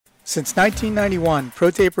Since 1991,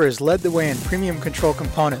 ProTaper has led the way in premium control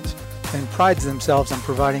components and prides themselves on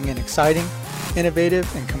providing an exciting, innovative,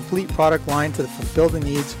 and complete product line to fulfill the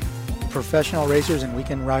needs of professional racers and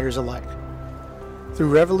weekend riders alike.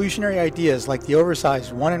 Through revolutionary ideas like the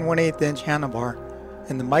oversized 1 1/8 inch handlebar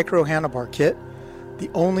and the micro handlebar kit, the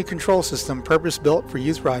only control system purpose-built for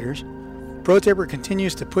youth riders, ProTaper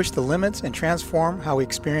continues to push the limits and transform how we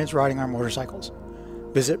experience riding our motorcycles.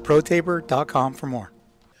 Visit ProTaper.com for more.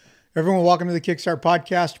 Everyone, welcome to the Kickstart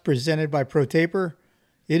podcast presented by ProTaper.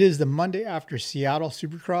 It is the Monday after Seattle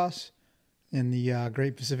Supercross in the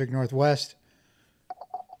Great Pacific Northwest.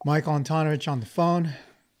 Mike Antonovich on the phone,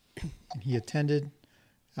 and he attended.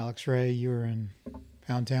 Alex Ray, you were in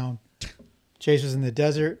Pound Town. Chase was in the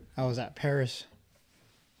desert. I was at Paris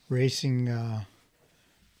racing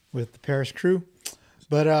with the Paris crew.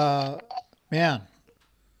 But, man.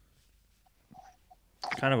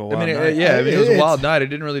 Kind of a wild night. It was a wild night. It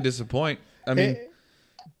didn't really disappoint. It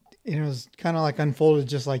was kind of like unfolded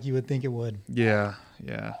just like you would think it would. Yeah.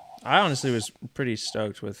 I honestly was pretty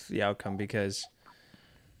stoked with the outcome because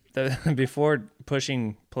before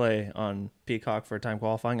pushing play on Peacock for time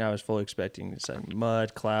qualifying, I was fully expecting some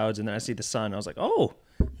mud, clouds, and then I see the sun. I was like, oh,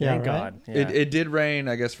 thank God. Yeah. It did rain,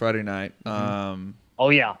 I guess, Friday night. Oh,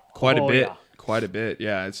 yeah. Quite a bit. Yeah. Quite a bit,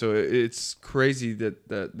 yeah. So it's crazy that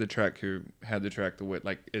the track crew had the track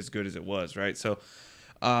as good as it was, right? So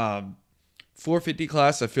 450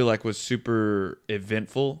 class, I feel like, was super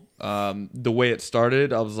eventful. The way it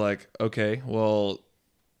started, I was like, okay, well,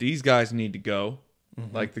 these guys need to go.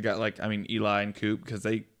 Mm-hmm. Eli and Coop, because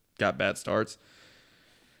they got bad starts.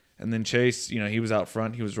 And then Chase, he was out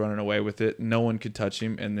front. He was running away with it. No one could touch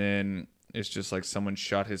him. And then it's just like someone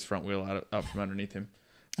shot his front wheel out from underneath him.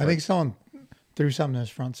 I think someone threw something in his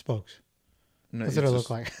front spokes. That's what it looked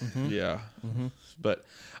like. Mm-hmm. Yeah. Mm-hmm. But,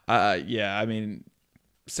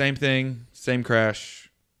 same thing, same crash.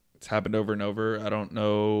 It's happened over and over. I don't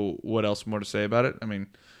know what else more to say about it. I mean,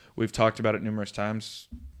 we've talked about it numerous times.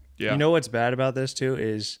 Yeah. You know what's bad about this, too,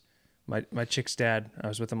 is my chick's dad, I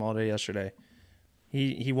was with him all day yesterday.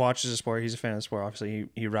 He watches the sport. He's a fan of the sport. Obviously,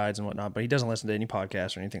 he rides and whatnot, but he doesn't listen to any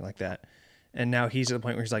podcasts or anything like that. And now he's at the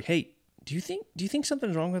point where he's like, hey, do you think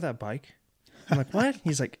something's wrong with that bike? I'm like, what?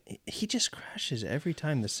 He's like, he just crashes every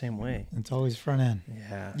time the same way. It's always front end.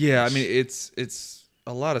 Yeah. Yeah, I mean, it's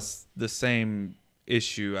a lot of the same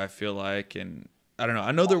issue, I feel like. And I don't know.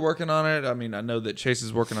 I know they're working on it. I mean, I know that Chase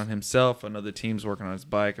is working on himself. I know the team's working on his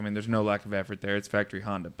bike. I mean, there's no lack of effort there. It's factory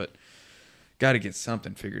Honda, but got to get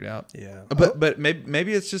something figured out. Yeah. But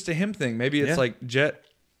maybe it's just a him thing. Maybe it's like Jet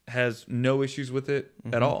has no issues with it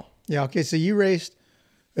at all. Yeah, okay, so you raced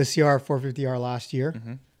a CR 450R last year.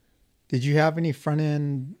 Mm-hmm. Did you have any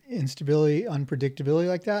front-end instability, unpredictability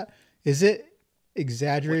like that? Is it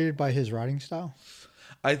exaggerated by his riding style?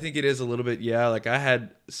 I think it is a little bit, yeah. Like, I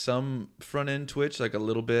had some front-end twitch, like a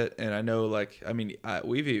little bit, and I know,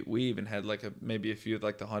 we even had, maybe a few of,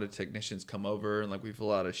 the Honda technicians come over, and, we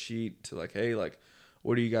fill out a sheet to, hey,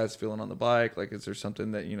 what are you guys feeling on the bike? Is there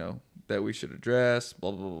something that, that we should address?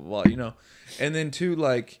 Blah, blah, blah, blah, And then, too,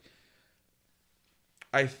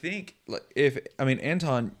 I think,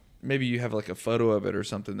 Anton, maybe you have a photo of it or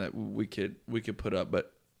something that we could put up,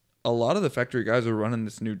 but a lot of the factory guys are running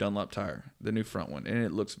this new Dunlop tire, the new front one, and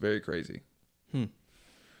it looks very crazy.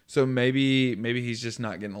 So maybe he's just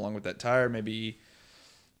not getting along with that tire. Maybe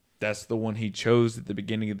that's the one he chose at the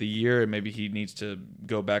beginning of the year, and maybe he needs to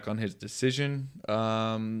go back on his decision.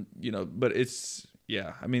 But it's,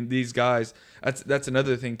 yeah, I mean, these guys, that's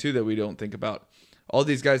another thing too that we don't think about. All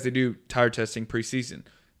these guys, they do tire testing preseason.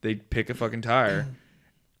 They pick a fucking tire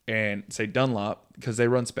and say Dunlop because they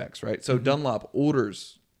run specs, right? So Dunlop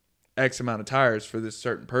orders X amount of tires for this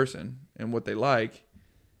certain person and what they like,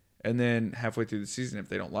 and then halfway through the season, if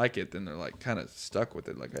they don't like it, then they're kind of stuck with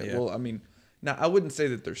it. Now I wouldn't say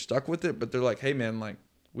that they're stuck with it, but they're like, hey man,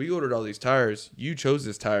 we ordered all these tires. You chose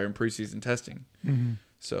this tire in preseason testing. Mm-hmm.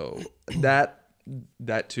 So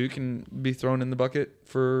that too can be thrown in the bucket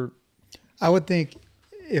for. I would think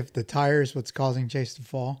if the tire is what's causing Chase to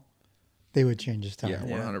fall, they would change his tire.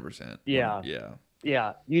 Yeah, 100%.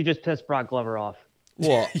 Yeah. You just pissed Brock Glover off.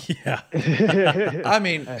 Well, yeah. I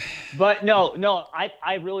mean, but no,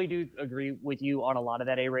 I really do agree with you on a lot of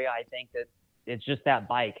that area. I think that it's just that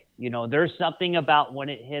bike. There's something about when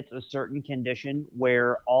it hits a certain condition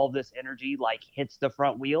where all this energy hits the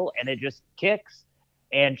front wheel and it just kicks,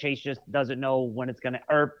 and Chase just doesn't know when it's gonna,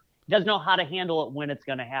 or doesn't know how to handle it when it's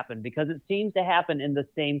gonna happen, because it seems to happen in the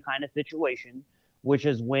same kind of situation, which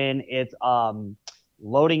is when it's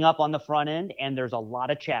loading up on the front end and there's a lot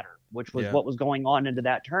of chatter. which was Yeah. what was going on into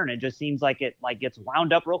that turn. It just seems like it like gets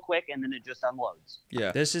wound up real quick and then it just unloads.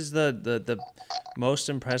 Yeah. This is the most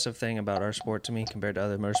impressive thing about our sport to me compared to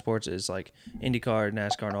other motorsports is like IndyCar,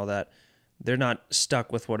 NASCAR, and all that. They're not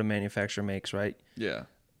stuck with what a manufacturer makes, right? Yeah.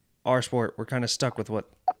 Our sport, we're kind of stuck with what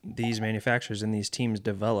these manufacturers and these teams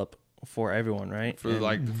develop for everyone, right? For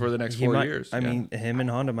And for the next he 4 might- years. I mean, him and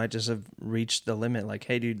Honda might just have reached the limit. Like,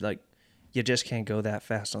 hey, dude, like, you just can't go that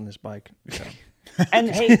fast on this bike. So, And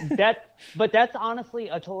hey, but that's honestly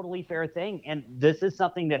a totally fair thing. And this is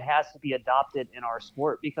something that has to be adopted in our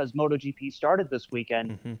sport because MotoGP started this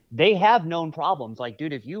weekend. Mm-hmm. They have known problems. Like,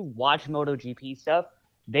 dude, if you watch MotoGP stuff,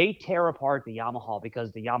 they tear apart the Yamaha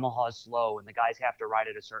because the Yamaha is slow and the guys have to ride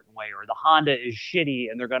it a certain way, or the Honda is shitty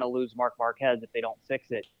and they're going to lose Marc Marquez if they don't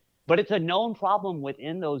fix it. But it's a known problem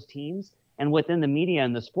within those teams and within the media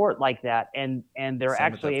and the sport like that. And they're Same with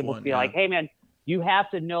actually able to F1, be like, hey, man, you have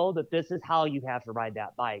to know that this is how you have to ride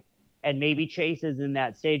that bike. And maybe Chase is in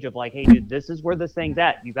that stage of like, hey, dude, this is where this thing's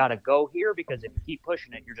at. You got to go here because if you keep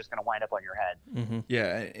pushing it, you're just going to wind up on your head.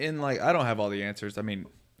 Yeah, and like I don't have all the answers. I mean,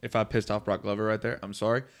 if I pissed off Brock Glover right there, I'm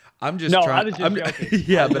sorry. I'm just No, trying. I was just joking.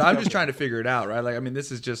 Yeah, but I'm just trying to figure it out, right? Like, I mean,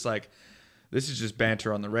 this is just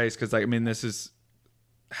banter on the race because, like, I mean, this has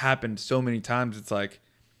happened so many times. It's like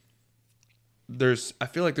I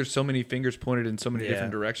feel like there's so many fingers pointed in so many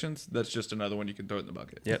different directions. That's just another one you can throw in the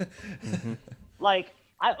bucket. yep. Like,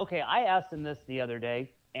 I asked him this the other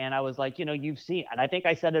day, and I was like, you know, you've seen, and I think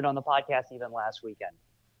I said it on the podcast even last weekend.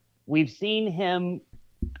 We've seen him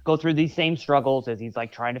go through these same struggles as he's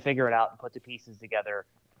like trying to figure it out and put the pieces together.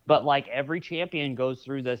 But like every champion goes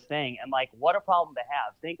through this thing, and like what a problem to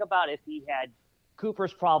have. Think about if he had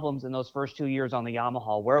Cooper's problems in those first 2 years on the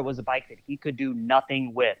Yamaha, where it was a bike that he could do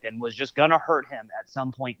nothing with and was just gonna hurt him at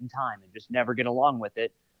some point in time and just never get along with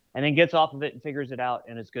it, and then gets off of it and figures it out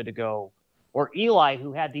and is good to go. Or Eli,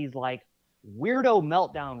 who had these like weirdo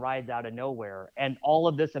meltdown rides out of nowhere, and all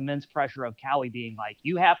of this immense pressure of Cowie being like,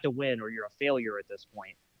 you have to win or you're a failure at this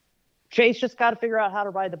point. Chase just got to figure out how to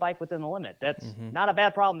ride the bike within the limit. That's not a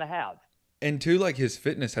bad problem to have. And two, like his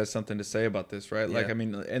fitness has something to say about this, right? Like, Yeah. I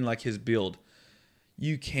mean, and like his build,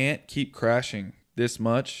 you can't keep crashing this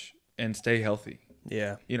much and stay healthy.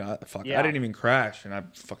 Yeah. You know, I Yeah. didn't even crash and I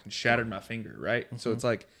fucking shattered my finger, right? So it's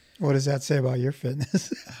like, What does that say about your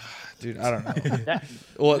fitness? dude, I don't know. That,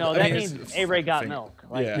 Well, no, I that mean, it's means a A-Ray fucking got finger. milk.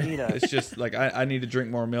 Like, Yeah, you need a, it's just like I need to drink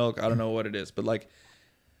more milk. I don't know what it is, but like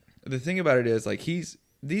the thing about it is like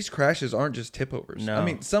these crashes aren't just tip overs. No. I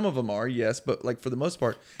mean, some of them are, yes, but like for the most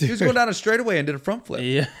part, he was going down a straightaway and did a front flip.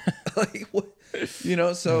 Yeah. Like what, you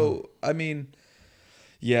know? So I mean,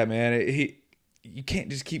 yeah, man, you can't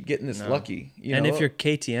just keep getting this lucky. You And know? if you're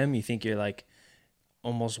KTM, you think you're like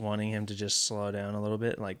almost wanting him to just slow down a little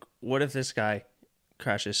bit. Like, what if this guy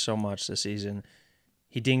crashes so much this season,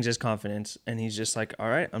 he dings his confidence, and he's just like, all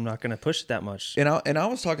right, I'm not going to push it that much. And I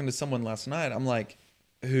was talking to someone last night. I'm like,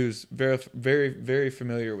 who's very, very, very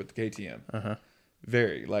familiar with the KTM.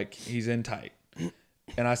 Very, like he's in tight.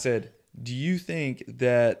 And I said, do you think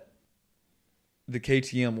that the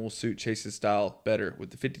KTM will suit Chase's style better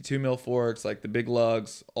with the 52 mil forks, like the big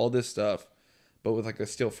lugs, all this stuff, but with like a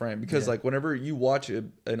steel frame? Because like whenever you watch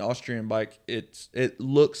an Austrian bike, it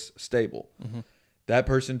looks stable. That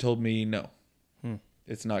person told me no.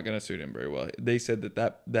 It's not going to suit him very well. They said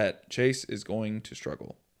that Chase is going to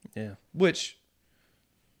struggle. Yeah. Which,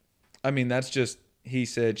 I mean, that's just he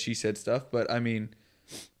said, she said stuff. But I mean,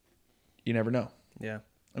 you never know. Yeah.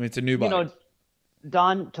 I mean, it's a new bike. you know,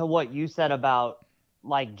 Don, to what you said about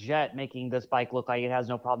like Jet making this bike look like it has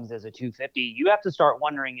no problems as a 250, you have to start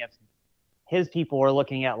wondering if his people are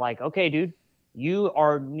looking at like, okay, dude, you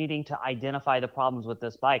are needing to identify the problems with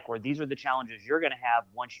this bike, where these are the challenges you're going to have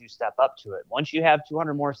once you step up to it. Once you have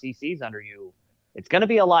 200 more cc's under you, it's going to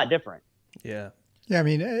be a lot different. Yeah. Yeah, I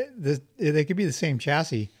mean, they could be the same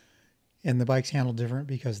chassis, and the bike's handled different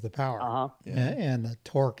because of the power and the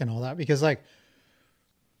torque and all that. Because like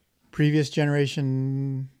previous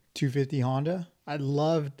generation 250 Honda, I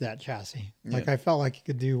loved that chassis. Like I felt like I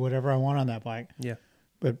could do whatever I want on that bike. Yeah.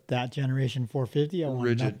 But that generation 450, I wanted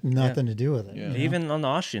Rigid. nothing to do with it. Yeah. you know? Even on the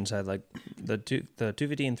Austrian side, like the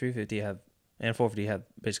 250 and 350 and 450 have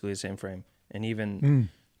basically the same frame. And even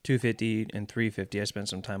 250 and 350, I spent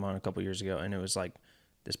some time on a couple years ago, and it was like,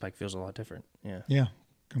 this bike feels a lot different. Yeah. Yeah,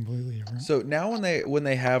 completely different. So now when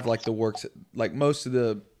they have like the works, like most of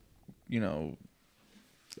the, you know,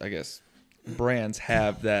 I guess brands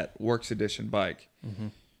have that works edition bike.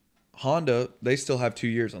 Honda, they still have 2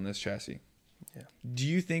 years on this chassis. Yeah. Do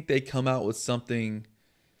you think they come out with something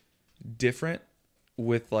different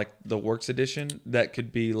with like the works edition that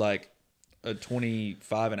could be like a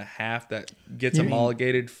 25.5 that gets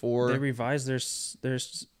homologated for. They revised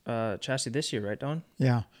their chassis this year, right, Don?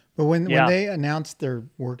 Yeah. But when they announced their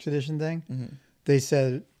Works Edition thing, they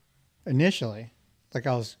said initially, like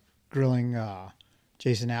I was grilling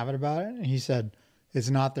Jason Abbott about it, and he said it's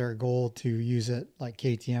not their goal to use it like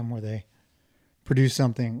KTM where they produce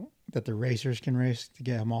something that the racers can race to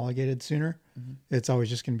get homologated sooner. It's always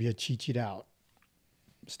just going to be a cheat out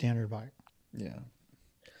standard bike. Yeah.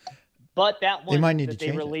 But that one they might need that to they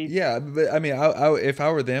change released, Yeah, but I mean, I if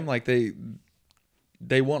I were them, like they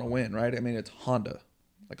want to win, right? I mean, it's Honda.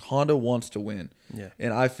 Like Honda wants to win. Yeah.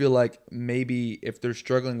 And I feel like maybe if they're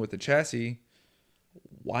struggling with the chassis,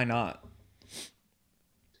 why not?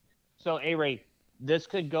 So, A-Ray, this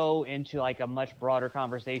could go into like a much broader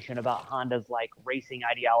conversation about Honda's like racing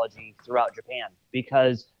ideology throughout Japan,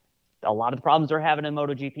 because a lot of the problems they're having in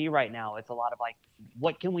MotoGP right now, it's a lot of like,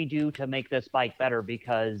 what can we do to make this bike better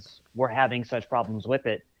because we're having such problems with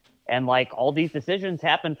it? And like all these decisions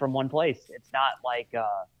happen from one place. It's not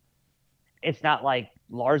like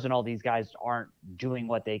Lars and all these guys aren't doing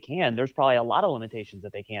what they can. There's probably a lot of limitations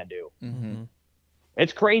that they can't do. Mm-hmm.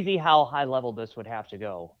 It's crazy how high level this would have to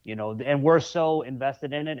go, you know, and we're so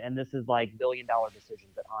invested in it. And this is like $1 billion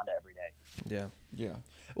decisions at Honda every day. Yeah. Yeah.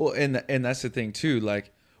 Well, and that's the thing too.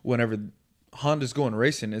 Like whenever Honda's going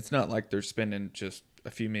racing, it's not like they're spending just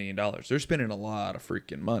a few $1 million. They're spending a lot of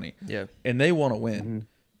freaking money. Yeah. And they want to win,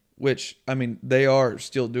 which I mean, they are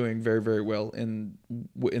still doing very, very well in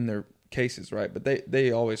their cases, right? But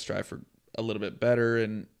they always strive for a little bit better.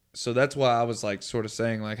 And so that's why I was like sort of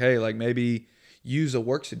saying like, hey, like maybe use a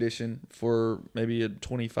Works Edition for maybe a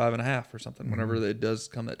 25.5 or something whenever it does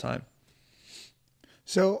come that time.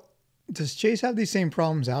 So does Chase have these same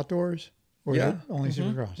problems outdoors? Or is it only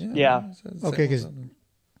Supercross? Yeah. Okay, because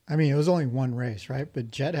I mean, it was only one race, right? But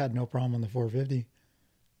Jet had no problem on the 450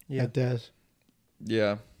 at Des.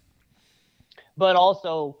 Yeah. But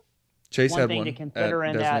also, Chase one had thing one to consider at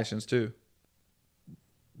in that- Destinations too.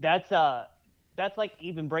 that's like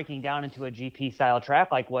even breaking down into a GP style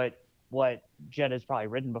track, like what Jet has probably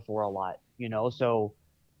ridden before a lot, you know? So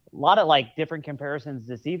a lot of like different comparisons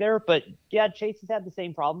to see there, but yeah, Chase has had the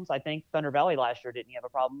same problems. I think Thunder Valley last year didn't have a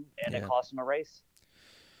problem and it cost him a race.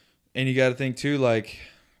 And you got to think too, like,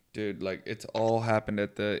 dude, like it's all happened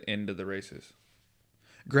at the end of the races.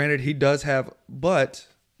 Granted, he does have, but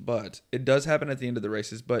it does happen at the end of the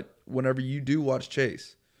races. But whenever you do watch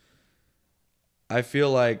Chase, I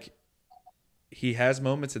feel like he has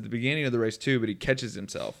moments at the beginning of the race too, but he catches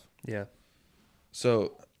himself. Yeah.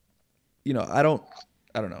 So, you know, I don't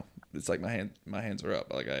know. It's like my hands are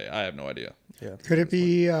up. Like I have no idea. Yeah. Could it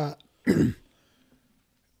be, I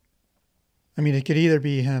mean, it could either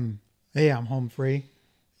be him, hey, I'm home free.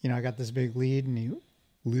 You know, I got this big lead and he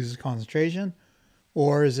loses concentration.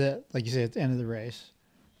 Or is it, like you say, at the end of the race?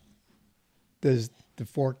 Does the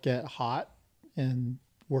fork get hot and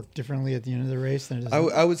work differently at the end of the race than it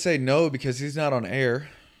does? I would say no because he's not on air.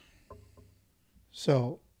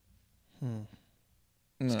 So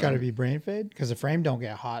it's got to be brain fade because the frame don't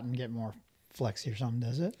get hot and get more flexy or something,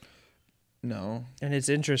 does it? No. And it's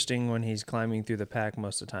interesting when he's climbing through the pack.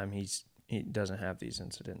 Most of the time, he doesn't have these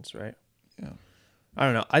incidents, right? Yeah. I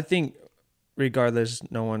don't know. I think regardless,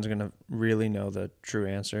 no one's gonna really know the true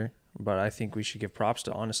answer. But I think we should give props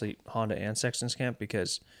to honestly Honda and Sexton's camp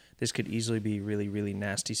because this could easily be a really, really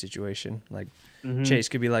nasty situation. Like Chase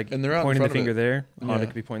could be like And they're out in pointing the front of finger it. there. Honda Yeah.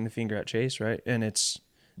 could be pointing the finger at Chase, right? And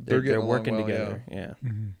They're getting they're along working well, together. Yeah.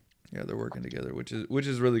 Yeah, they're working together, which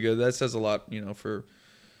is really good. That says a lot, you know, for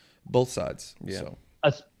both sides. Yeah.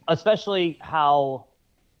 So. Especially how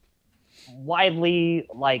widely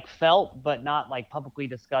like felt, but not like publicly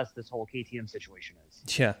discussed this whole KTM situation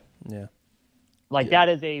is. Yeah. Yeah. Like that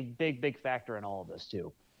is a big factor in all of this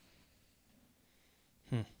too.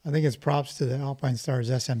 I think it's props to the Alpine Stars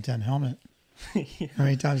SM10 helmet. How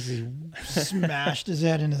many times he smashed his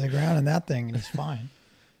head into the ground in that thing and he's fine.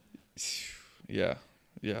 Yeah.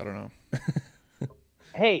 Yeah, I don't know.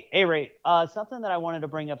 Hey, Ray, something that I wanted to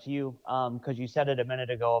bring up to you, because you said it a minute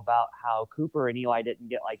ago about how Cooper and Eli didn't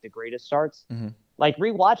get like the greatest starts. Like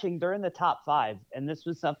rewatching, they're in the top 5, and this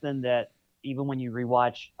was something that even when you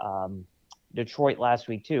rewatch Detroit last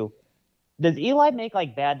week too, does Eli make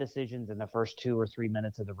like bad decisions in the first 2 or 3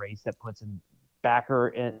 minutes of the race that puts him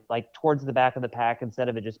like towards the back of the pack instead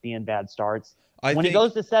of it just being bad starts? When he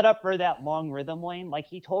goes to set up for that long rhythm lane, like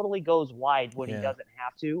he totally goes wide when he doesn't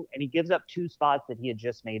have to, and he gives up 2 spots that he had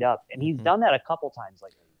just made up, and he's done that a couple times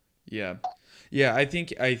lately. Yeah. Yeah, I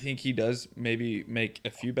think he does maybe make a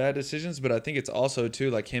few bad decisions, but I think it's also too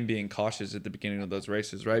like him being cautious at the beginning of those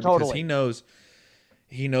races, right? Totally. Because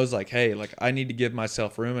he knows like, hey, like I need to give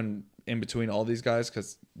myself room, and in between all these guys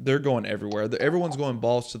because they're going everywhere. Everyone's going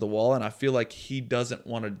balls to the wall, and I feel like he doesn't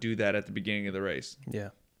want to do that at the beginning of the race.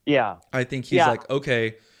 Yeah. I think he's like,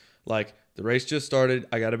 okay, like the race just started.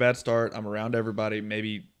 I got a bad start. I'm around everybody.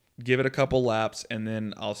 Maybe give it a couple laps, and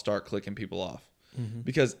then I'll start clicking people off.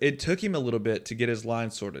 Because it took him a little bit to get his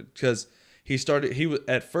line sorted because he was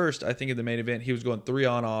at first, I think in the main event, he was going 3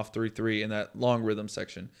 on off, 3-3 in that long rhythm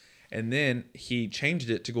section. And then he changed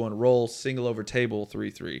it to going roll, single over table,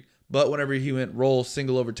 3-3. But whenever he went roll,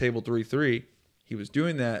 single over table, 3-3, he was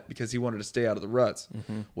doing that because he wanted to stay out of the ruts.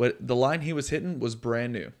 What the line he was hitting was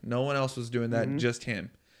brand new. No one else was doing that, just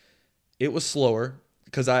him. It was slower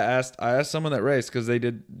because I asked someone that race because they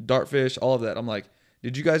did dartfish, all of that. I'm like,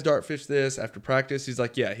 did you guys dartfish this after practice? He's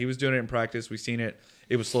like, yeah, he was doing it in practice. We seen it.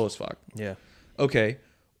 It was slow as fuck. Yeah. Okay.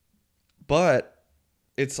 But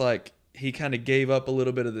it's like he kind of gave up a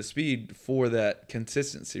little bit of the speed for that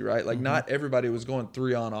consistency, right? Like not everybody was going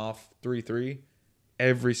 3 on off, 3-3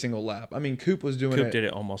 every single lap. I mean, Coop was doing it. Coop did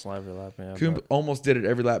it almost every lap. Yeah, Coop almost did it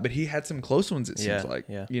every lap, but he had some close ones, it seems like.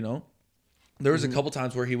 Yeah. You know? There was a couple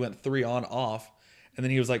times where he went 3 on off, and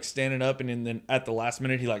then he was like standing up, and then at the last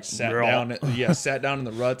minute he like sat down. Sat down in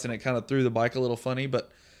the ruts, and it kind of threw the bike a little funny. But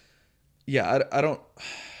yeah, I don't.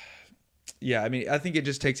 Yeah, I mean, I think it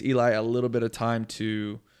just takes Eli a little bit of time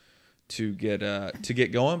to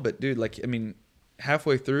get going. But dude, like, I mean,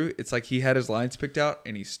 halfway through, it's like he had his lines picked out,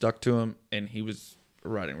 and he stuck to them, and he was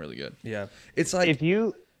riding really good. Yeah, it's like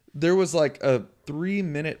there was like a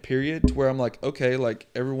 3-minute period to where I'm like, okay, like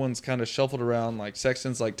everyone's kind of shuffled around, like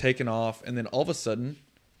Sexton's like taking off, and then all of a sudden,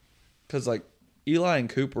 because like Eli and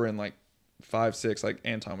Coop were in like 5, 6, like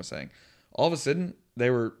Anton was saying, all of a sudden they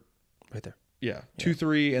were right there. Yeah,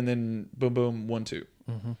 2-3, and then boom, boom, 1-2.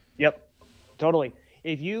 Yep, totally.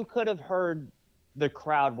 If you could have heard the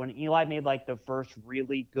crowd when Eli made like the first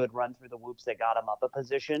really good run through the whoops that got him up a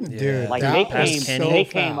position, Dude, like that they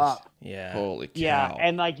came up. Yeah. Holy cow. Yeah,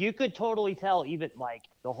 and like you could totally tell, even like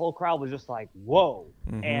the whole crowd was just like, whoa.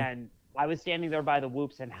 And I was standing there by the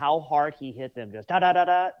whoops, and how hard he hit them, just da da da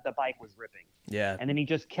da, the bike was ripping. Yeah. And then he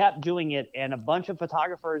just kept doing it, and a bunch of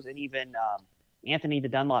photographers and even Anthony, the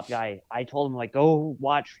Dunlop guy, I told him, like, go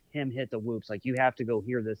watch him hit the whoops. Like, you have to go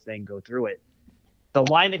hear this thing go through it. The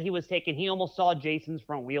line that he was taking, he almost saw Jason's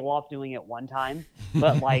front wheel off doing it one time,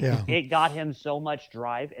 but like it got him so much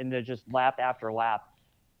drive, and then just lap after lap,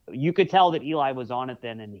 you could tell that Eli was on it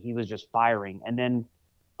then, and he was just firing. And then,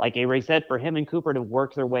 like A-Ray said, for him and Cooper to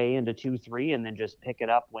work their way into 2-3 and then just pick it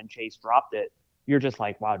up when Chase dropped it, you're just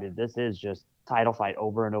like, wow, dude, this is just title fight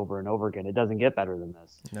over and over and over again. It doesn't get better than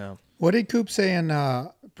this. No. What did Coop say in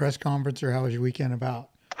press conference, or how was your weekend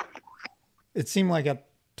about? It seemed like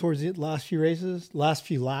towards the last few races, last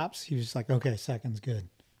few laps, he was like, okay, second's good.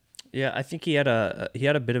 Yeah, I think he had a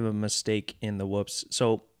bit of a mistake in the whoops.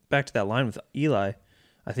 So back to that line with Eli,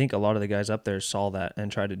 I think a lot of the guys up there saw that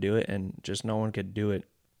and tried to do it, and just no one could do it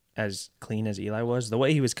as clean as Eli was. The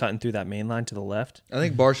way he was cutting through that main line to the left. I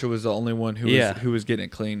think Barsha was the only one who was getting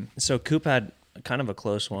it clean. So Coop had kind of a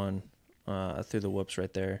close one through the whoops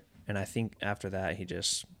right there, and I think after that he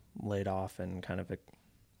just laid off and kind of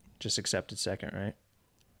just accepted second, right?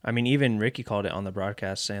 I mean, even Ricky called it on the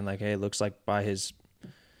broadcast, saying like, "Hey, it looks like by his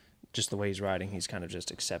just the way he's riding, he's kind of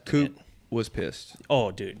just accepting Coop was pissed.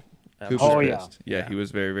 Oh, dude. Coop was pissed. Yeah, he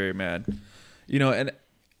was very, very mad. You know, and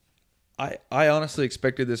I honestly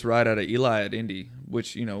expected this ride out of Eli at Indy,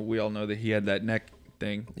 which, you know, we all know that he had that neck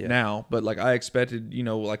thing now, but like I expected, you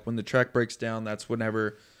know, like when the track breaks down, that's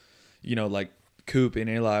whenever, you know, like Coop and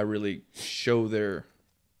Eli really show their,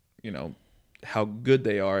 you know, how good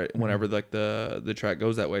they are whenever like the track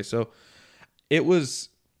goes that way. So it was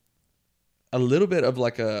a little bit of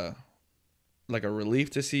like a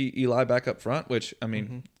relief to see Eli back up front, which I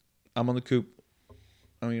mean, I'm on the Coop,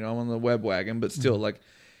 I mean, I'm on the web wagon, but still like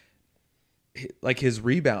his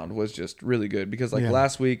rebound was just really good because like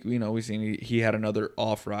last week, you know, we seen he had another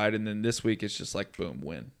off ride, and then this week it's just like boom,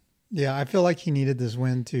 win. Yeah, I feel like he needed this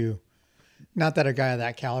win to, not that a guy of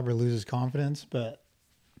that caliber loses confidence, but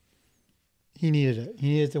he needed it. He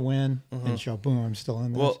needed to win and show, boom, I'm still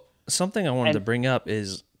in this. Well, something I wanted to bring up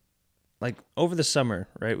is, like, over the summer,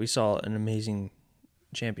 right, we saw an amazing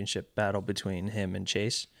championship battle between him and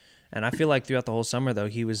Chase. And I feel like throughout the whole summer, though,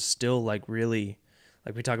 he was still, like, really,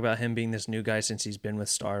 like, we talk about him being this new guy since he's been with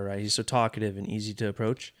Star, right? He's so talkative and easy to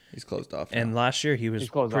approach. He's closed off. And last year, he was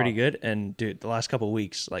pretty good. And, dude, the last couple of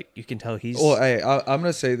weeks, like, you can tell he's... Well, hey, I'm going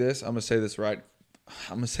to say this. I'm going to say this right.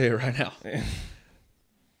 I'm going to say it right now.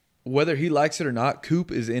 Whether he likes it or not,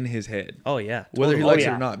 Coop is in his head. Oh, yeah. Whether he likes it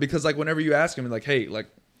or not. Because, like, whenever you ask him, like, hey, like,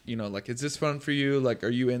 you know, like, is this fun for you? Like, are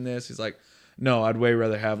you in this? He's like, no, I'd way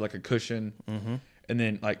rather have, like, a cushion. And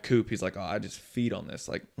then like Coop, he's like, oh, I just feed on this,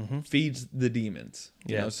 like feeds the demons.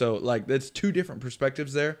 You know, so like that's two different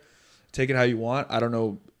perspectives there. Take it how you want. I don't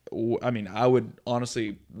know. I mean, I would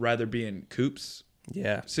honestly rather be in Coop's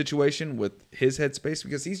situation with his headspace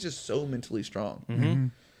because he's just so mentally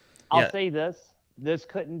strong. I'll say this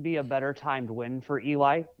couldn't be a better timed win for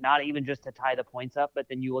Eli, not even just to tie the points up, but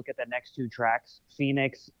then you look at the next two tracks,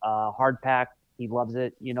 Phoenix, hard pack, he loves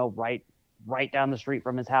it, you know, right down the street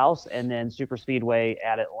from his house, and then Super Speedway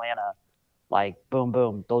at Atlanta, like boom,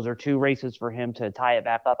 boom. Those are two races for him to tie it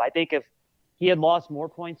back up. I think if he had lost more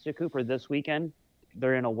points to Cooper this weekend,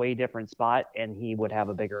 they're in a way different spot and he would have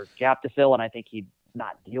a bigger gap to fill, and I think he'd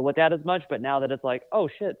not deal with that as much. But now that it's like, oh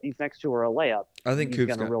shit, these next two are a layup, I think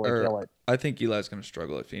Coop's gonna really kill it. I think Eli's going to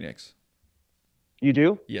struggle at Phoenix. You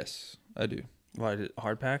do? Yes, I do. Why,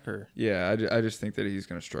 hard pack or? Yeah, I just think that he's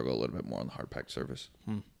going to struggle a little bit more on the hard pack surface.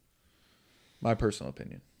 My personal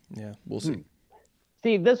opinion. Yeah. We'll see.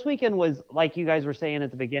 See, this weekend was, like you guys were saying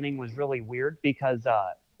at the beginning, was really weird because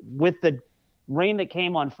with the rain that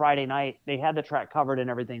came on Friday night, they had the track covered and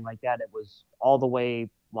everything like that. It was all the way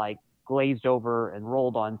like glazed over and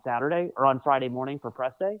rolled on Saturday or on Friday morning for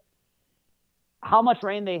press day. How much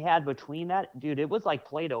rain they had between that, dude, it was like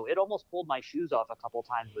Play-Doh. It almost pulled my shoes off a couple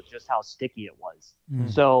times with just how sticky it was.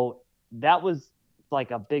 So that was like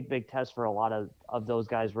a big test for a lot of those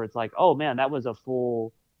guys where it's like, oh man, that was a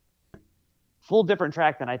full different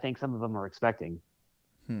track than I think some of them are expecting.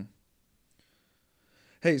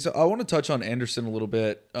 Hey, so I want to touch on Anderson a little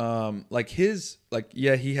bit. I was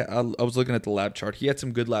looking at the lap chart. He had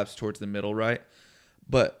some good laps towards the middle, right?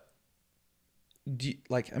 But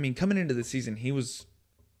coming into the season, he was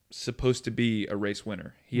supposed to be a race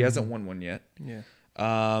winner. He hasn't won one yet. Yeah.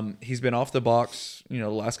 He's been off the box, the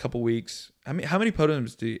last couple weeks. How many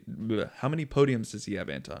podiums does he have,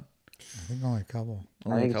 Anton? I think only a couple.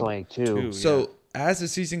 I think it's only two. So as the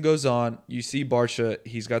season goes on, you see Barsha.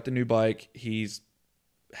 He's got the new bike. He's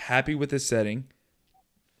happy with his setting.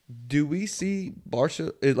 Do we see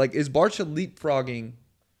Barsha? Is Barsha leapfrogging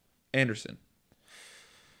Anderson?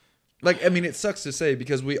 It sucks to say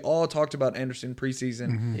because we all talked about Anderson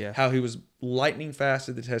preseason, how he was lightning fast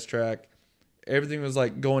at the test track. Everything was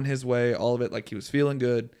like going his way, all of it. Like he was feeling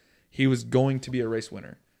good. He was going to be a race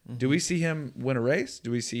winner. Do we see him win a race? Do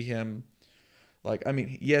we see him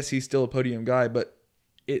yes, he's still a podium guy, but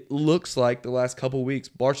it looks like the last couple weeks,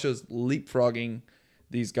 Barsha's leapfrogging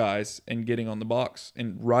these guys and getting on the box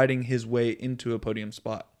and riding his way into a podium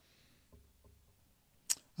spot.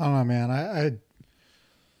 I don't know, man.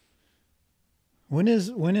 When is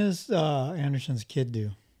Anderson's kid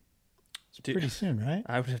due? It's pretty soon, right?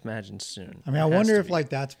 I would imagine soon. I wonder if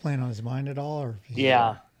that's playing on his mind at all, or if he's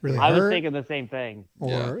really I was hurt, thinking the same thing.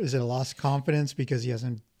 or is it a lost confidence because he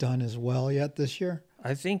hasn't done as well yet this year?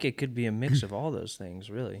 I think it could be a mix of all those things,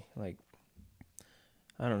 really.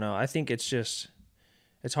 I don't know. I think it's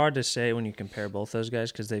hard to say when you compare both those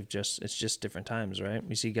guys because it's just different times, right?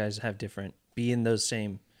 We see guys be in those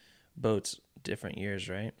same boats different years,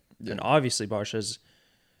 right? Yeah. And obviously Barsha's,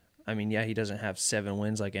 he doesn't have 7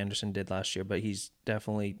 wins like Anderson did last year, but he's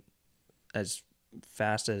definitely as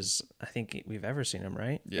fast as I think we've ever seen him,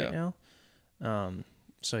 right? Yeah. Right now.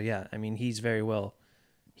 He's very well.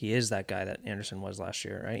 He is that guy that Anderson was last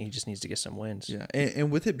year, right? He just needs to get some wins. Yeah,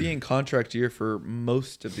 and with it being contract year for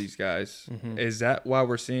most of these guys, is that why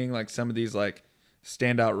we're seeing some of these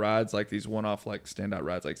standout rides, these one-off standout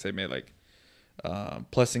rides, say maybe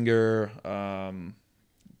Plessinger,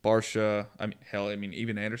 Barsha.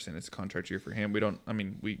 Even Anderson, it's a contract year for him.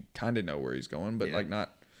 We kind of know where he's going, but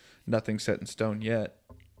nothing set in stone yet.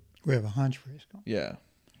 We have a hunch where he's going. Yeah.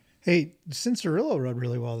 Hey, Cincerillo rode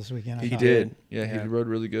really well this weekend. He did. Yeah, he rode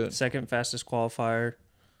really good. Second fastest qualifier.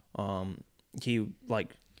 He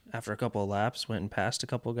after a couple of laps went and passed a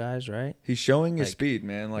couple of guys, right? He's showing his speed,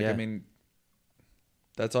 man.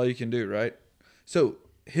 That's all you can do, right? So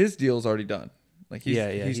his deal's already done.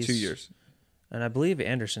 He's 2 years. And I believe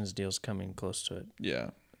Anderson's deal's coming close to it.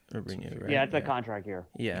 Yeah. Or renew, right? Yeah, it's a contract year.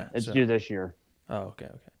 Yeah. It's due this year. Oh, okay.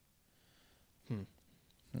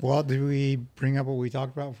 Well, did we bring up what we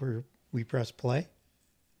talked about before we press play?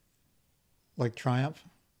 Triumph?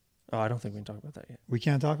 Oh, I don't think we can talk about that yet. We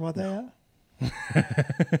can't talk about that yet?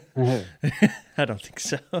 I don't think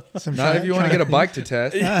so. Not if you want to get a bike to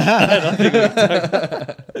test. I don't think we can talk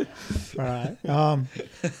about it.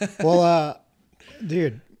 All right.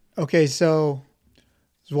 Dude, okay, so I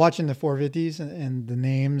was watching the 450s and the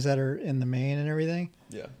names that are in the main and everything.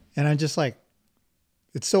 Yeah. And I'm just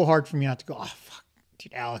it's so hard for me not to go, oh, fuck,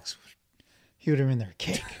 dude, Alex, he would have been there.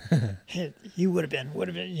 Cake. He would have been.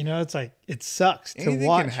 It's it sucks Anything to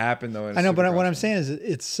watch. can happen, though. I know, but what I'm saying is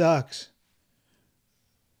it sucks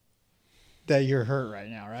that you're hurt right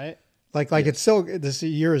now, right? Like it's so, this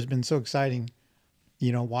year has been so exciting,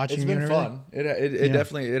 watching. It's you been and fun. It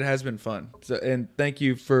definitely, it has been fun. So, and thank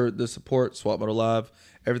you for the support, Swap Moto Live.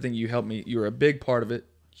 Everything you helped me, you're a big part of it.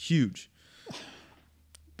 Huge.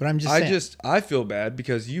 But I'm just saying. I feel bad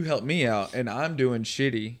because you helped me out and I'm doing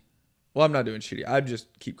shitty. Well, I'm not doing shitty. I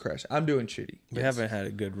just keep crashing. I'm doing shitty. We haven't had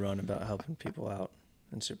a good run about helping people out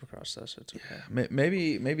in Supercross, though, so it's okay. Yeah,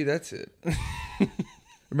 maybe that's it.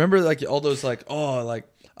 Remember, like all those, like, oh, like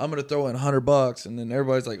I'm gonna throw in $100, and then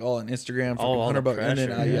everybody's like, oh, on Instagram, fucking $100, and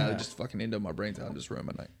then I just fucking end up my brains out and just ruin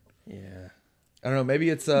my night. Yeah, I don't know. Maybe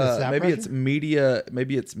it's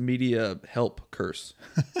media help curse.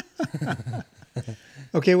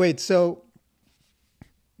 Okay, wait. So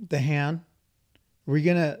the hand,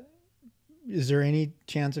 is there any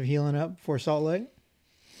chance of healing up before Salt Lake?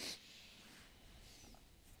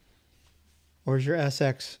 Or is your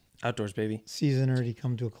SX outdoors, baby, season already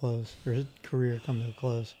come to a close, or his career come to a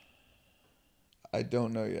close? I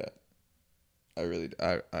don't know yet. I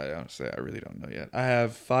honestly really don't know yet. I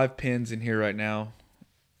have 5 pins in here right now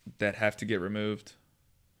that have to get removed.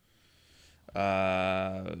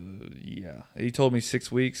 Yeah, he told me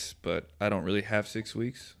 6 weeks, but I don't really have 6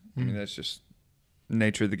 weeks. I mean, that's just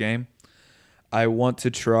nature of the game. I want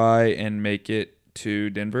to try and make it to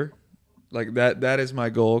Denver. Like that is my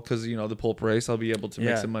goal, because the pulp race, I'll be able to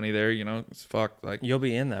make some money there. It's like you'll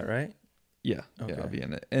be in that, right? Yeah, okay. Yeah, I'll be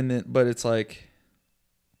in it. And then, but it's like,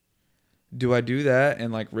 do I do that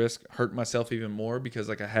and like risk hurt myself even more because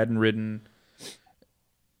like I hadn't ridden,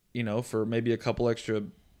 for maybe a couple extra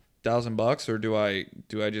 $1,000, or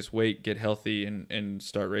do I just wait, get healthy, and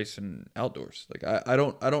start racing outdoors? Like I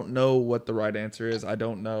don't know what the right answer is. I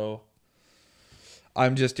don't know.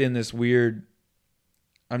 I'm just in this weird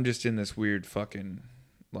fucking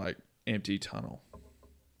like empty tunnel.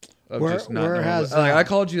 I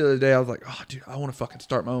called you the other day. I was like, oh, dude, I want to fucking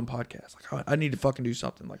start my own podcast. Like, I need to fucking do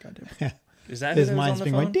something like I did. Is that his who mind's was on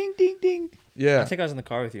been the phone? going ding, ding, ding? Yeah. I think I was in the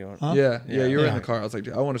car with you. Huh? Yeah, you were Yeah. in the car. I was like,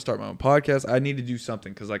 dude, I want to start my own podcast. I need to do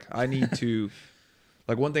something because like I need to,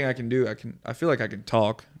 like one thing I can do, I feel like I can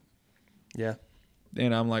talk. Yeah.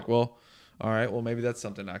 And I'm like, well, all right, well maybe that's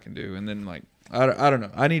something I can do. And then like I don't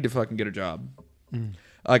know. I need to fucking get a job.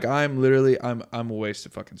 Like I'm a waste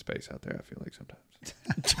of fucking space out there. I feel like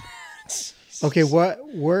sometimes. Okay,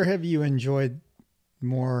 where have you enjoyed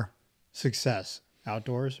more success,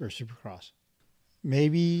 outdoors or Supercross?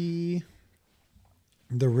 Maybe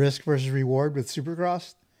the risk versus reward with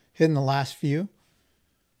Supercross, hitting the last few.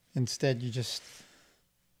 Instead, you just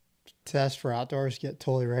test for outdoors, get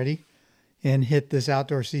totally ready, and hit this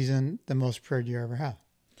outdoor season the most prepared you ever have.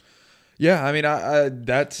 Yeah, I mean, I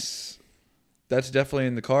that's definitely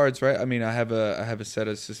in the cards, right? I mean, I have a set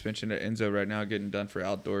of suspension at Enzo right now getting done for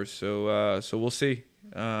outdoors, so we'll see.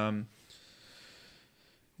 Yeah,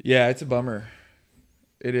 it's a bummer.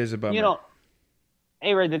 It is a bummer.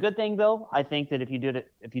 Hey Ray, the good thing though, I think that if you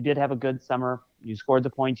did have a good summer, you scored the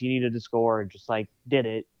points you needed to score, and just like did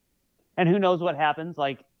it, and who knows what happens?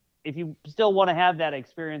 Like if you still want to have that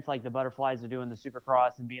experience, like the butterflies are doing the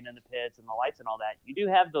Supercross and being in the pits and the lights and all that, you do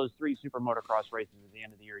have those 3 super motocross races at the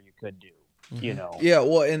end of the year you could do. Yeah,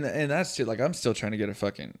 well, and that's too, like I'm still trying to get a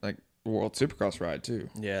fucking like World Supercross ride too.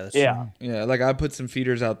 Yeah, that's true. Yeah, like I put some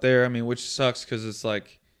feeders out there. I mean, which sucks because it's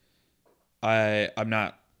like I'm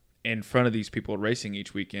not in front of these people racing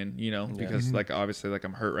each weekend, because like obviously like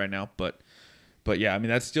I'm hurt right now, but yeah, I mean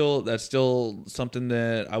that's still something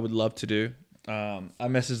that I would love to do. I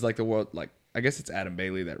messaged like the world, like I guess it's Adam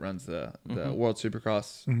Bailey that runs the World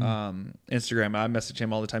Supercross Instagram. I message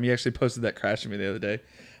him all the time. He actually posted that crash of me the other day.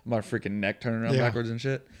 My freaking neck turning around backwards and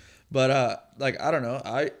shit. But like I don't know.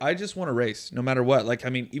 I just want to race no matter what. Like I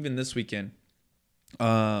mean, even this weekend,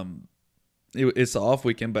 it's the off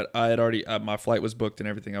weekend, but I had already my flight was booked and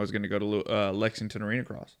everything. I was going to go to Lexington Arena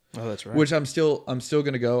Cross. Oh, that's right. Which I'm still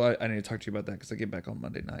going to go. I need to talk to you about that because I get back on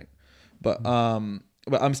Monday night. But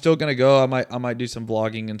I'm still going to go. I might do some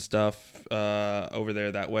vlogging and stuff over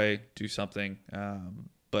there that way. Do something.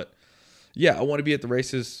 But yeah, I want to be at the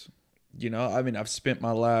races. I mean, I've spent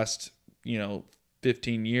my last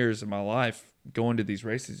 15 years of my life going to these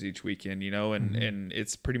races each weekend. And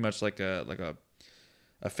it's pretty much like a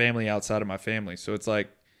family outside of my family. So it's like,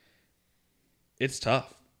 it's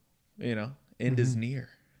tough, end is near.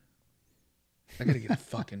 I got to get a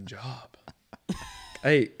fucking job.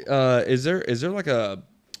 Hey, is there like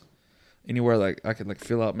anywhere like I could like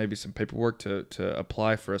fill out maybe some paperwork to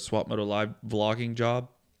apply for a Swap Moto Live vlogging job?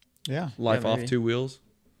 Yeah. Life off 2 wheels?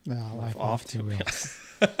 No, life off 2 wheels.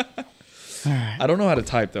 All right. I don't know how to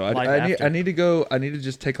type though. I need to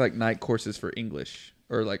just take like night courses for English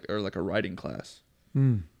or like a writing class.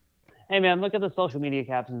 And Hey man, look at the social media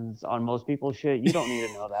captions on most people's shit. You don't need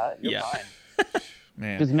to know that. You're Yeah. fine.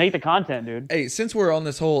 Man. Just make the content, dude. Hey, since we're on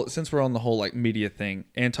the whole like media thing,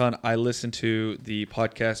 Anton, I listened to the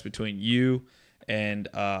podcast between you and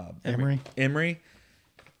Emery.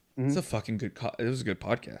 It's a fucking good. It was a good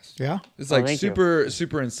podcast. Yeah. It's like thank super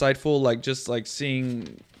insightful. Like just like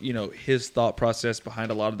seeing his thought process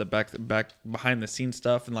behind a lot of the back behind the scenes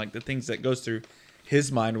stuff and like the things that goes through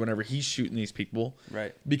his mind whenever he's shooting these people.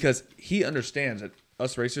 Right. Because he understands that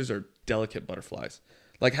us racers are delicate butterflies.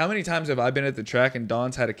 Like, how many times have I been at the track and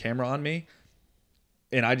Don's had a camera on me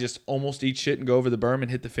and I just almost eat shit and go over the berm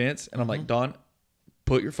and hit the fence? And I'm like, Don,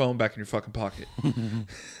 put your phone back in your fucking pocket.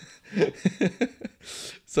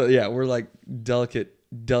 So, yeah, we're like delicate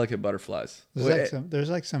butterflies. There's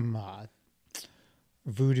like some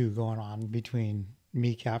voodoo going on between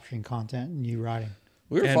me capturing content and you riding.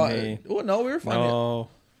 We were And fine. me. Well, no, we were fine. No.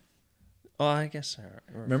 Oh, I guess.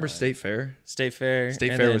 Remember fine. State Fair? State Fair. State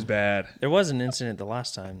and Fair then was bad. There was an incident the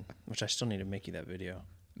last time, which I still need to make you that video.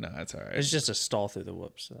 No, that's all right. It's just a stall through the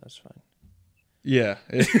whoops, so that's fine. Yeah.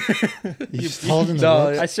 You stalled in the No,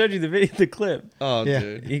 whoops? I showed you the video, the clip. Oh, Yeah.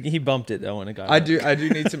 dude. He bumped it though when it got. I up. do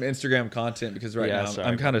need some Instagram content because right Yeah, now sorry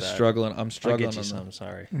I'm kind of about that. struggling. I'm I'll struggling get you on some.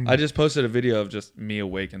 Sorry. I just posted a video of just me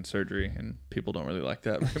awake in surgery, and people don't really like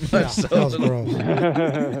that very Yeah, much. So. that was gross.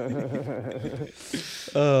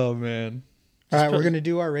 Oh man. All right, we're going to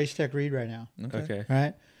do our Race Tech read right now. Okay. All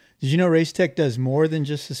right. Did you know Race Tech does more than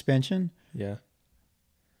just suspension? Yeah.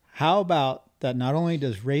 How about that not only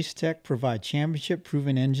does Race Tech provide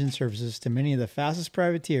championship-proven engine services to many of the fastest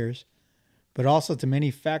privateers, but also to many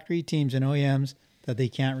factory teams and OEMs that they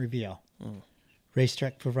can't reveal. Race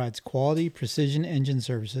Tech provides quality, precision engine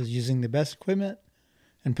services using the best equipment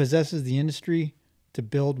and possesses the industry to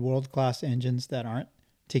build world-class engines that aren't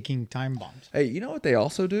ticking time bombs. Hey, you know what they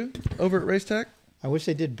also do over at Race Tech? I wish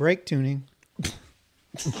they did brake tuning.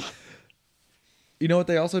 You know what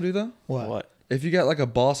they also do though? What? If you got like a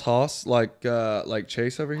Boss Hoss like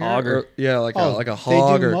Chase over here, Hogger. like a They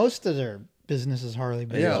hog, do or most of their business is Harley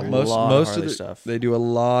based. yeah, do a most lot of of Harley the stuff. They do a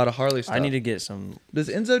lot of Harley stuff. I need to get some. Does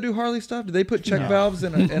Enzo do Harley stuff? Do they put check No. valves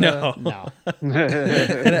in a No. No, in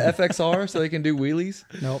a FXR so they can do wheelies?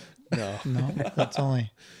 nope, No. no. That's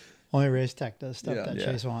only Race Tech does stuff Yeah. that Yeah.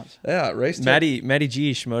 Chase wants. Yeah, Race Tech. Matty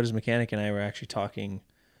G, Shimoda's mechanic, and I were actually talking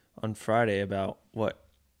on Friday about what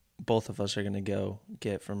both of us are going to go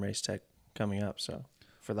get from Race Tech coming up. So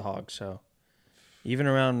for the Hog. So even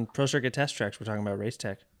around Pro Circuit test tracks, we're talking about Race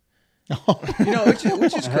Tech. You know, which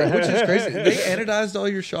is crazy. They anodized all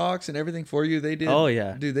your shocks and everything for you. They did. Oh,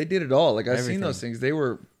 yeah. Dude, they did it all. Like I've seen Everything. those things. They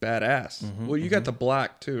were badass. Well, you got the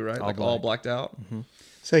black too, right? All Like all black. blacked out.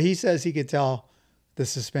 So he says he could tell the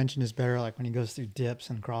suspension is better, like when he goes through dips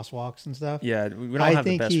and crosswalks and stuff. Yeah, we don't I have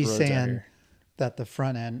think the best he's roads out saying here. that the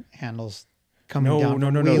front end handles coming No, down. no,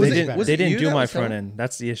 from no, no. wheelies They is didn't. better. Was They it didn't you do that my was front telling- end.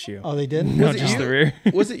 That's the issue. Oh, they didn't. No, Was it just you? the rear.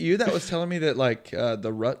 Was it you that was telling me that like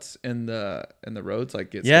the ruts in the roads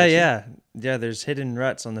like get Yeah, sketchy? yeah. There's hidden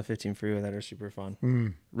ruts on the 15 freeway that are super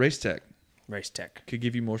fun. Race Tech Race Tech. could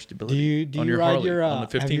give you more Do stability. you on your ride Harley your on the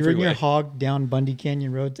have 15 you ridden freeway. your hog down Bundy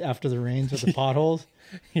Canyon roads after the rains with the potholes?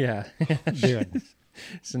 Yeah, Dude,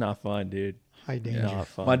 it's not fun, dude. high danger. Not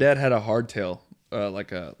fun. My dad had a hardtail,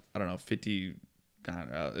 like a I don't know 50. I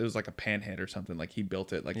don't know, it was like a panhead or something. Like he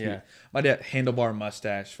built it. Like Yeah. my dad handlebar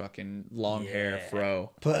mustache, fucking long hair, Yeah.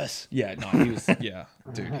 fro. Puss. Yeah, no, he was yeah,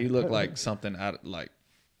 dude. He looked like something out like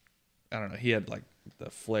I don't know. He had like the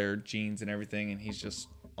flared jeans and everything, and he's just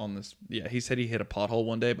on this. Yeah, he said he hit a pothole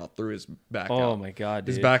one day, about threw his back out. Oh my god,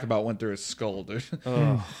 dude. His back about went through his skull, dude.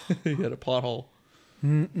 Oh He had a pothole.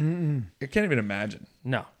 I can't even imagine.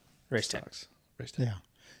 no, Race Tech. Sucks. Race Tech. Yeah.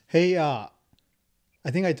 Hey, I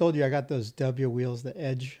think I told you I got those W wheels, the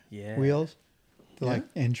Edge Yeah. wheels, the like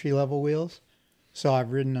entry level wheels. So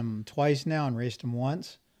I've ridden them twice now and raced them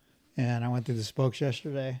once. And I went through the spokes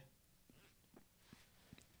yesterday,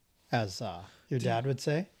 as your dad would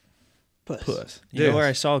say. Puss. Puss. You know Dude. where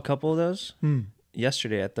I saw a couple of those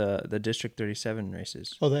yesterday at the District 37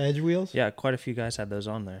 races. Oh, the Edge wheels? Yeah, quite a few guys had those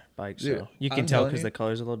on their bikes. Dude, So you I'm can tell telling because you. the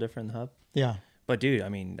color's a little different in the hub. Yeah. But dude, I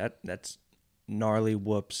mean that's gnarly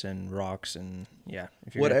whoops and rocks and yeah.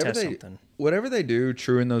 If you're gonna Whatever test they something, whatever they do,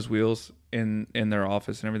 true in those wheels in their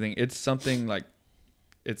office and everything, it's something like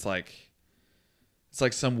it's like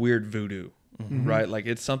some weird voodoo, right? Like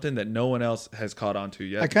it's something that no one else has caught on to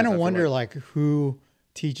yet. I kind because of feel wonder like who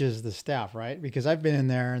teaches the staff, right? Because I've been in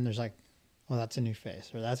there and there's like, well, that's a new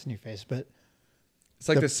face or that's a new face. But it's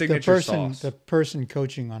like the signature person, sauce. the person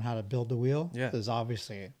coaching on how to build the wheel Yeah. is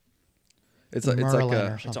obviously It's like Merlin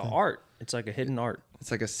or a something. it's an art. It's like a hidden art.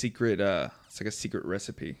 It's like a secret. It's like a secret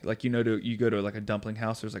recipe. Like you go to like a dumpling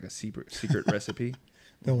house. There's like a secret recipe.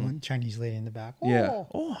 The one Chinese lady in the back. Yeah.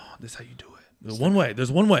 Oh, this is how you do it. There's one way.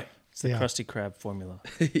 There's one way. It's the Krusty Krab formula.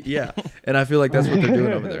 Yeah, and I feel like that's what they're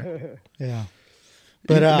doing over there. Yeah.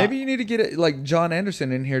 But maybe you need to get it like John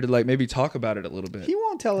Anderson in here to like maybe talk about it a little bit. He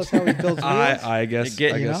won't tell us how he builds wheels. I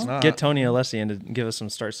guess not. Get Tony Alessi in to give us some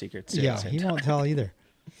start secrets. Yeah, he won't tell either.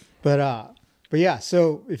 But yeah.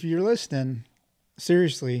 So if you're listening,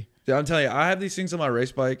 seriously. Yeah, I'm telling you, I have these things on my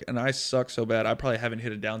race bike, and I suck so bad. I probably haven't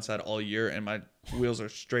hit a downside all year, and my wheels are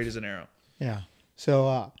straight as an arrow. Yeah.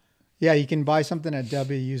 So yeah, you can buy something at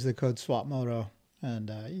W. Use the code SWAPMOTO,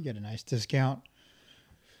 and you get a nice discount.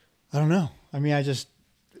 I don't know. I mean,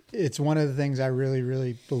 it's one of the things I really,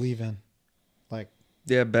 really believe in. Like,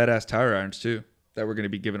 yeah, badass tire irons too that we're going to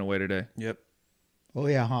be giving away today. Yep. Oh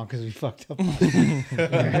yeah, because we fucked up.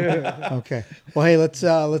 Okay. Well, hey,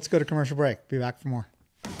 let's go to commercial break. Be back for more.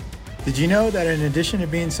 Did you know that in addition to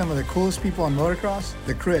being some of the coolest people in motocross,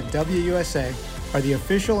 the crew at WUSA are the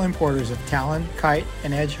official importers of Talon, Kite,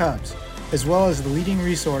 and Edge hubs, as well as the leading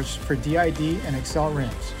resource for DID and Excel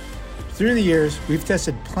rims. Through the years, we've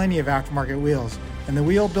tested plenty of aftermarket wheels, and the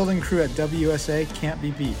wheel building crew at WUSA can't be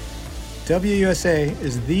beat. WUSA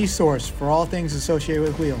is the source for all things associated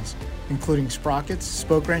with wheels, including sprockets,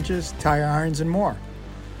 spoke wrenches, tire irons, and more.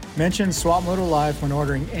 Mention SwapMoto Live when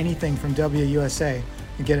ordering anything from WUSA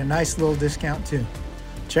and get a nice little discount too.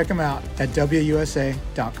 Check them out at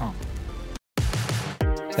WUSA.com.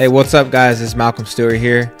 Hey, what's up guys? This is Malcolm Stewart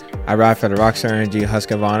here. I ride for the Rockstar Energy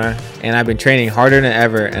Husqvarna, and I've been training harder than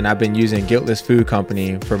ever, and I've been using Guiltless Food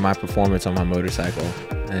Company for my performance on my motorcycle.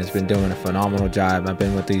 And it's been doing a phenomenal job. I've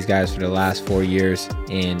been with these guys for the last 4 years,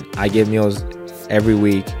 and I get meals every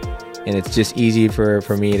week, and it's just easy for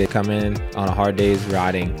me to come in on a hard day's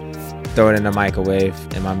riding, throw it in the microwave,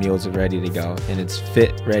 and my meals are ready to go. And it's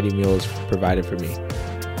fit, ready meals provided for me.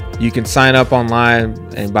 You can sign up online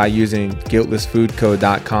and by using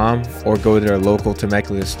guiltlessfoodco.com or go to their local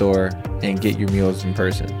Temecula store and get your meals in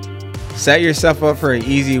person. Set yourself up for an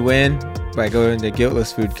easy win by going to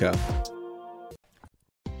Guiltless Food Co.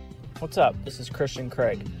 What's up? This is Christian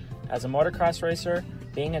Craig. As a motocross racer,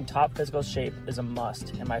 being in top physical shape is a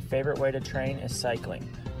must, and my favorite way to train is cycling.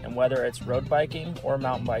 And whether it's road biking or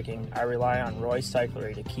mountain biking, I rely on Roy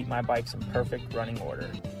Cyclery to keep my bikes in perfect running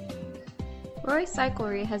order. Roy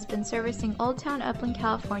Cyclery has been servicing Old Town Upland,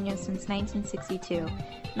 California since 1962.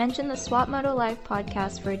 Mention the SwapMoto Live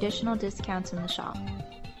podcast for additional discounts in the shop.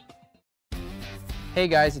 Hey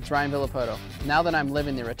guys, it's Ryan Villapoto. Now that I'm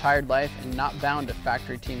living the retired life and not bound to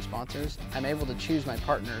factory team sponsors, I'm able to choose my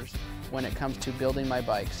partners when it comes to building my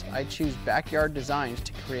bikes. I choose Backyard Designs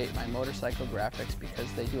to create my motorcycle graphics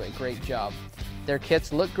because they do a great job. Their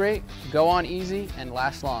kits look great, go on easy, and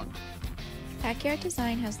last long. Backyard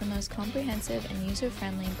Design has the most comprehensive and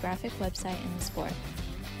user-friendly graphic website in the sport.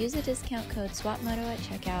 Use the discount code SWAPMOTO at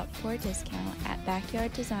checkout for a discount at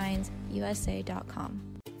backyarddesigns.usa.com.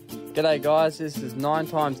 G'day guys, this is 9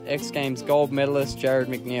 times X Games gold medalist Jared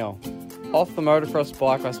McNeil. Off the motocross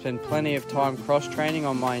bike, I spend plenty of time cross-training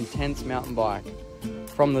on my intense mountain bike.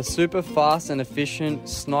 From the super fast and efficient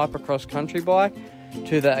Sniper cross-country bike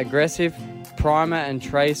to the aggressive Primer and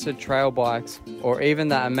Tracer trail bikes, or even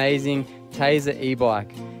the amazing Taser e-bike.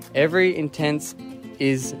 Every Intense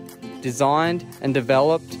is designed and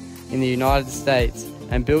developed in the United States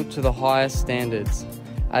and built to the highest standards.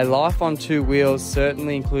 A life on two wheels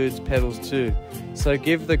certainly includes pedals too, so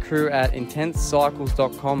give the crew at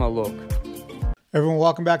intensecycles.com a look. Everyone,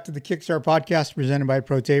 welcome back to the Kickstart podcast presented by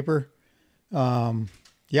ProTaper.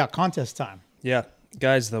 Contest time. Yeah,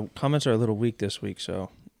 guys, the comments are a little weak this week, so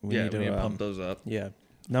we need to pump those up. Yeah.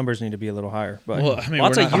 Numbers need to be a little higher, but well, I mean,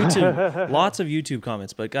 lots of YouTube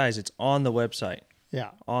comments. But guys, it's on the website.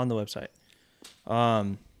 Yeah, on the website.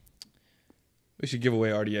 We should give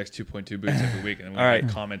away RDX 2.2 boots every week, and then we get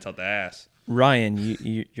comments out the ass. Ryan,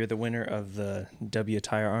 you're the winner of the W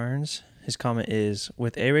tire irons. His comment is,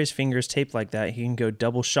 with A-Ray's fingers taped like that, he can go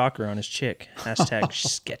double shocker on his chick. Hashtag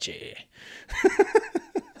sketchy.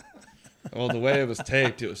 Well, the way it was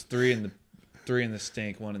taped, it was three in the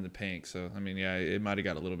stink, 1 in the pink. So, I mean, yeah, it might have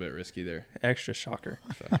got a little bit risky there. Extra shocker.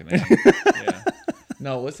 Fucking yeah.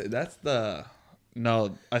 No,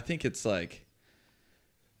 I think it's like,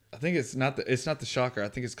 it's not the shocker. I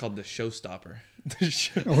think it's called the showstopper.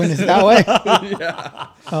 When is that way? Yeah.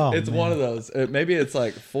 Oh, it's one of those. Maybe it's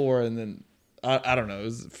like 4 and then, I don't know.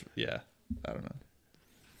 I don't know.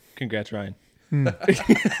 Congrats, Ryan.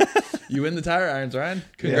 You win the tire irons, Ryan.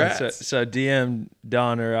 Congrats. Yeah, so DM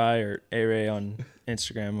Don or I or A-Ray on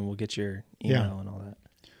Instagram and we'll get your email and all that.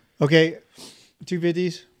 Okay,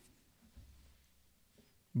 250s.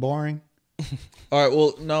 Boring. All right.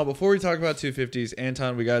 Well, no. Before we talk about 250s,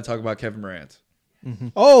 Anton, we got to talk about Kevin Morant.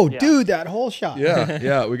 Oh, Yeah. dude, that whole shot.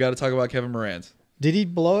 Yeah. We got to talk about Kevin Morant. Did he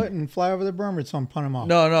blow it and fly over the berm, or did someone punt him off?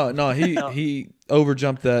 No. He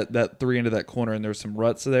overjumped that three into that corner, and there was some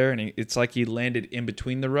ruts there, and it's like he landed in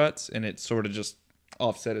between the ruts, and it sort of just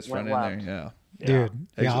offset his front Went end there. Yeah. Dude,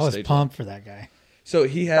 yeah, Exit I was stage pumped for that guy. So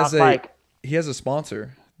he has Stop bike. he has a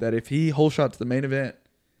sponsor that if he hole shot to the main event,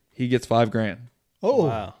 he gets $5,000. Oh,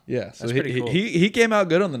 Wow. Yeah. So That's pretty cool. he came out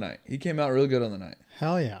good on the night. He came out real good on the night.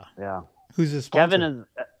 hell yeah. Yeah. Who's his sponsor? Kevin is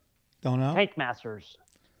Don't know. Tank Masters.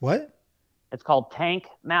 What? It's called Tank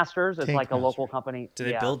Masters. It's Tank like a local Masters. company. Do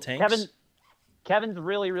they build tanks? Kevin's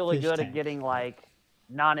really, really Fish good tank. at getting like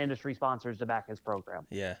non-industry sponsors to back his program.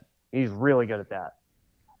 Yeah. He's really good at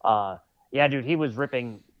that. Yeah, dude, he was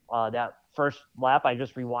ripping that first lap. I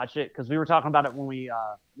just rewatched it because we were talking about it when we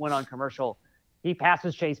went on commercial. He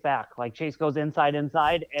passes Chase back. Like Chase goes inside, and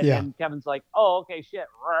Yeah. then Kevin's like, "Oh, okay, shit,"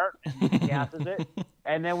 and he gasses it.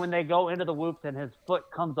 And then when they go into the whoops and his foot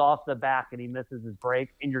comes off the back and he misses his brake,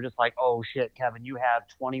 and you're just like, "Oh shit, Kevin, you have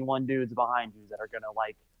 21 dudes behind you that are gonna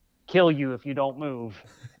like kill you if you don't move."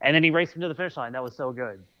 And then he raced him to the finish line. That was so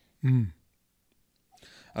good.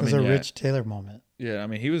 It was a Rich Taylor moment. Yeah, I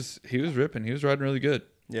mean, he was ripping. He was riding really good.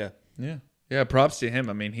 Yeah. Yeah. Props to him.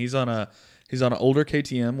 I mean, he's on an older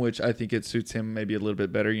KTM, which I think it suits him maybe a little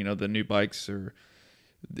bit better. You know, the new bikes or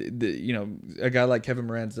a guy like Kevin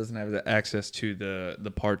Morant doesn't have the access to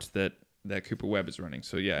the parts that Cooper Webb is running.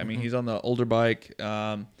 So yeah, I mean, he's on the older bike.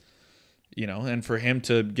 And for him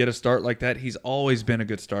to get a start like that, he's always been a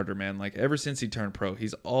good starter, man. Like ever since he turned pro,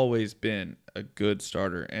 he's always been a good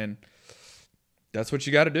starter, and that's what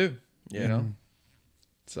you got to do. Yeah. You know.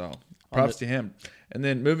 So props to him. And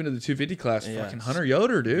then moving to the 250 class, Yeah. fucking Hunter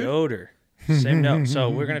Yoder, dude. Yoder. Same note. So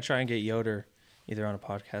we're going to try and get Yoder either on a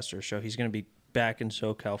podcast or a show. He's going to be back in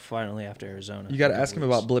SoCal finally after Arizona. You got to ask him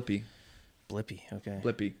about Blippy. Blippy. Okay.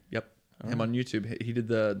 Blippy. Yep. Him on YouTube. He did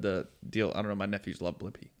the deal. I don't know. My nephews love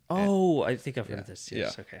Blippy. Oh, I think I've heard Yeah. of this.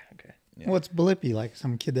 Yes. Yeah. Okay. Yeah. What's Blippy? Like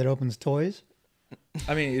some kid that opens toys?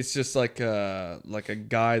 I mean, it's just like a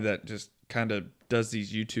guy that just kind of does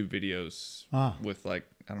these YouTube videos with like,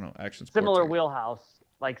 I don't know, action sports. Similar wheelhouse,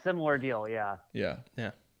 like similar deal. Yeah. Yeah.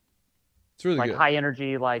 Yeah. It's really Like good. high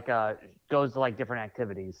energy, like goes to like different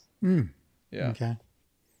activities. Yeah. Okay.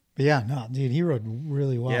 But yeah, no, dude, he rode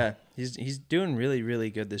really well. Yeah. He's doing really, really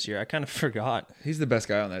good this year. I kind of forgot. He's the best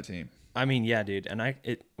guy on that team. I mean, yeah, dude. And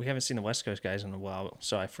we haven't seen the West Coast guys in a while,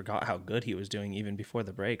 so I forgot how good he was doing even before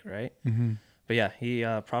the break, right? Mm-hmm. But yeah, he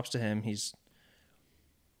props to him. He's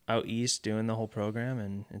out east doing the whole program,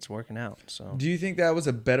 and it's working out. So Do you think that was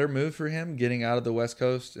a better move for him, getting out of the West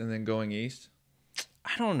Coast and then going east?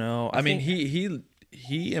 I don't know. I mean,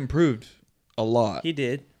 he improved a lot. he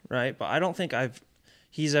did, right? But I don't think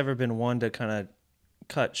he's ever been one to kind of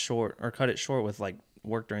cut it short with like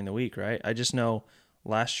work during the week, right? I just know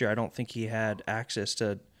last year I don't think he had access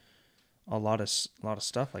to a lot of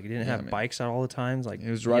stuff. Like he didn't have bikes out all the times. Like He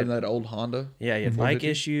was riding that old Honda. Yeah, he had bike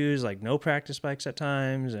issues, like no practice bikes at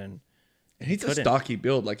times, and He's a couldn't. stocky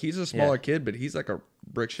build. Like he's a smaller Yeah. kid, but he's like a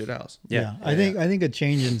brick shit house. Yeah. I think a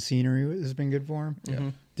change in scenery has been good for him.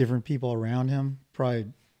 Yeah. Different people around him. Probably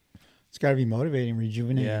it's got to be motivating,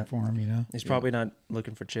 rejuvenating for him, you know. he's probably not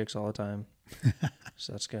looking for chicks all the time.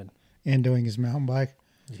 So that's good. And doing his mountain bike.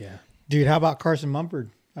 Yeah. Dude, how about Carson Mumford?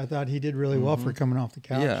 I thought he did really well for coming off the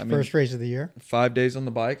couch. Yeah, I mean- First race of the year. 5 days on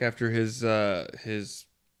the bike after his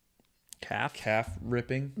Calf.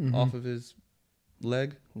 ripping off of his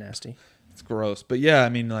leg. Nasty. It's gross. But yeah, I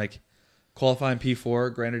mean, like qualifying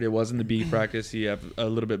P4, granted it wasn't the B practice. You have a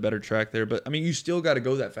little bit better track there. But I mean, you still got to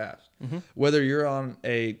go that fast. Whether you're on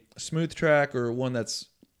a smooth track or one that's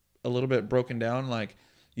a little bit broken down, like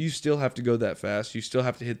you still have to go that fast. You still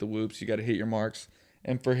have to hit the whoops. You got to hit your marks.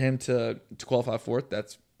 And for him to qualify fourth,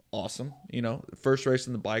 that's awesome. You know, first race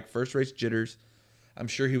on the bike, first race jitters. I'm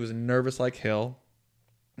sure he was nervous like hell.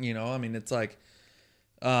 You know, I mean, it's like,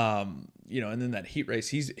 and then that heat race,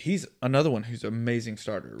 he's another one who's an amazing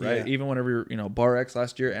starter, right? Yeah. Even whenever, Bar X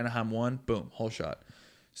last year, Anaheim won, boom, whole shot.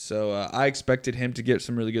 So I expected him to get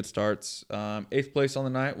some really good starts. 8th place on the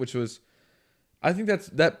night, which was, I think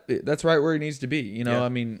that's right where he needs to be. You know,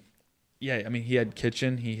 Yeah. I mean, he had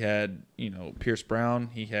Kitchen, he had, Pierce Brown,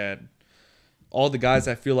 he had all the guys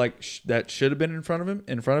I feel like that should have been in front of him.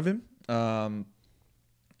 And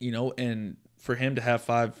for him to have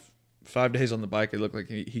five days on the bike, it looked like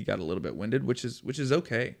he got a little bit winded, which is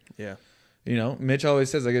okay. Yeah. Mitch always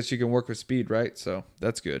says, I guess you can work with speed, right? So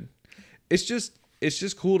that's good. It's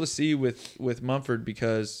just cool to see with Mumford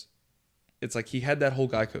because it's like he had that whole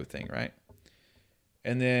Geico thing, right?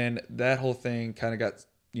 And then that whole thing kind of got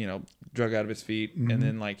drug out of his feet, and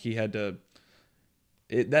then like he had to.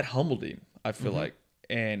 That humbled him. I feel like.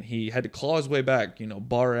 And he had to claw his way back,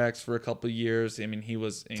 Bar X for a couple of years. I mean, he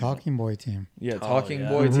was Talking Boy team. Yeah, Talking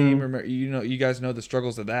Boy team. Remember, you guys know the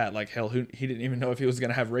struggles of that. Like hell, he didn't even know if he was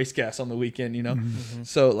gonna have race gas on the weekend.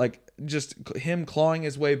 So like just him clawing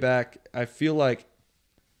his way back. I feel like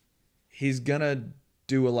he's gonna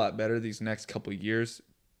do a lot better these next couple of years.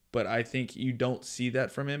 But I think you don't see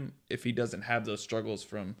that from him if he doesn't have those struggles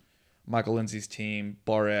from Michael Lindsay's team,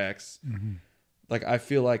 Bar X. Like I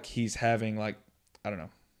feel like he's having like. I don't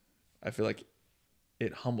know. I feel like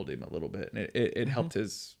it humbled him a little bit, and it helped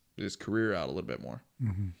his career out a little bit more.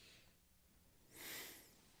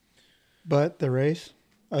 But the race,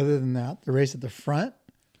 other than that, the race at the front,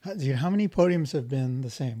 dude, how many podiums have been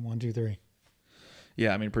the same? 1, 2, 3.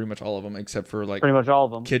 Yeah, I mean, pretty much all of them, except for like pretty much all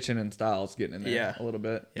of them. Kitchen and Styles getting in there a little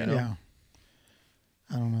bit. Yeah.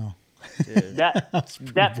 I don't know. That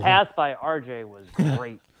pass by RJ was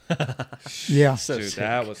great. Yeah. Dude,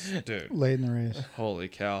 that was late in the race. Holy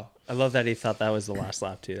cow. I love that he thought that was the last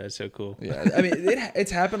lap too. That's so cool. Yeah. I mean,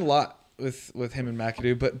 it's happened a lot with him and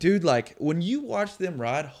McAdoo, but dude, like when you watch them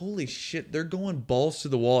ride, holy shit, they're going balls to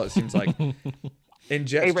the wall, it seems like. And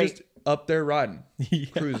Jet's just up there riding,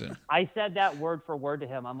 cruising. I said that word for word to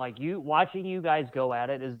him. I'm like, watching you guys go at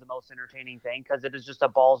it is the most entertaining thing because it is just a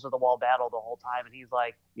balls to the wall battle the whole time. And he's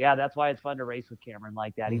like, yeah, that's why it's fun to race with Cameron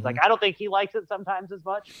like that. He's like, I don't think he likes it sometimes as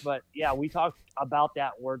much, but yeah, we talked about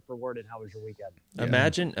that word for word. And how was your weekend? Yeah.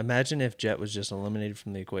 Imagine if Jet was just eliminated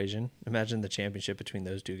from the equation. Imagine the championship between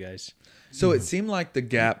those two guys. So it seemed like the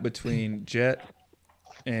gap between Jet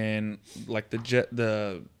and like the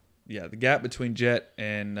gap between Jet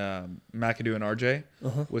and McAdoo and RJ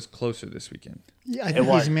was closer this weekend. Yeah, I think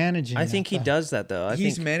he's managing. I think he does that though.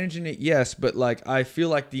 He's managing it, yes, but like I feel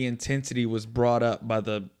like the intensity was brought up by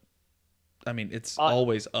the. I mean, it's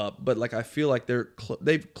always up, but like I feel like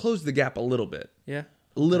they've closed the gap a little bit. Yeah,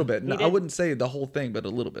 a little bit. No, I wouldn't say the whole thing, but a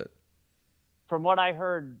little bit. From what I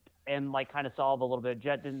heard and like kind of saw a little bit,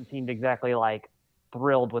 Jet didn't seem exactly like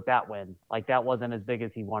thrilled with that win. Like that wasn't as big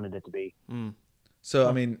as he wanted it to be. So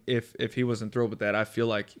I mean, if he wasn't thrilled with that, I feel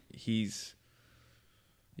like he's,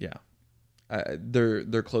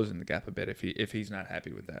 they're closing the gap a bit if he's not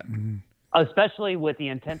happy with that. Especially with the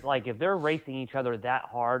intent, like if they're racing each other that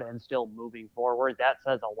hard and still moving forward, that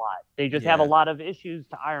says a lot. They just have a lot of issues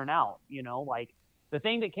to iron out. Like the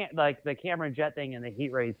thing that can't, like the Cameron Jet thing in the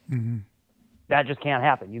heat race, that just can't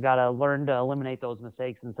happen. You got to learn to eliminate those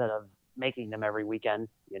mistakes instead of making them every weekend.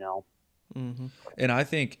 And I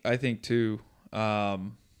think too.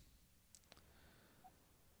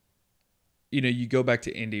 You go back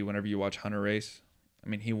to Indy whenever you watch Hunter race. I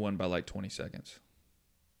mean, he won by like 20 seconds.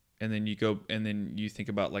 And then you think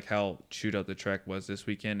about like how chewed out the track was this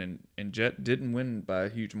weekend, and Jet didn't win by a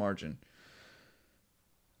huge margin.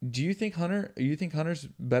 Do you think Hunter's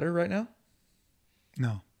better right now?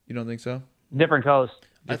 No. You don't think so? Different coast.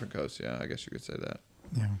 Different coast, yeah, I guess you could say that.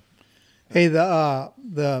 Yeah. Hey,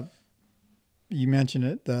 the you mentioned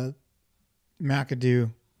it, the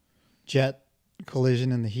McAdoo Jet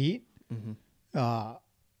collision in the heat.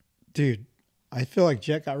 Dude, I feel like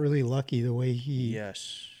Jet got really lucky the way he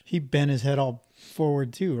bent his head all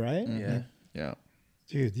forward too, right? Yeah.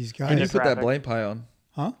 Dude, these guys. Who do you put that blame pie on?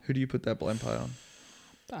 Huh? Who do you put that blame pie on?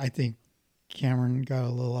 I think Cameron got a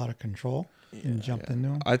little out of control and jumped into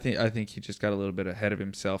him. I think he just got a little bit ahead of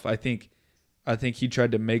himself. I think he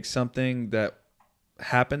tried to make something that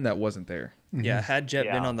happened that wasn't there. Yeah, had Jet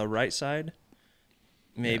been on the right side,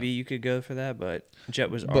 maybe you could go for that, but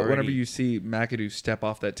Jet was But whenever you see McAdoo step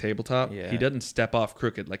off that tabletop, he doesn't step off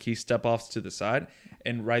crooked. Like he step off to the side,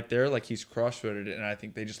 and right there, like he's cross-footed it, and I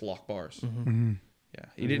think they just lock bars. Yeah,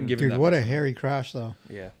 he didn't give him that. Dude, what a hairy crash though.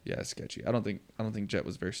 Yeah, it's sketchy. I don't think Jet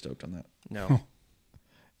was very stoked on that. No.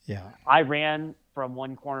 Yeah. I ran from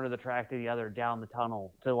one corner of the track to the other down the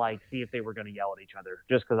tunnel to like see if they were going to yell at each other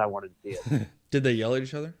just because I wanted to see it. Did they yell at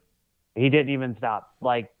each other? He didn't even stop.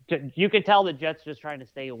 Like you could tell that Jet's just trying to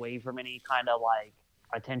stay away from any kind of like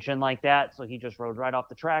attention like that. So he just rode right off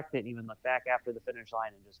the track, didn't even look back after the finish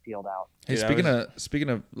line, and just peeled out. Hey, speaking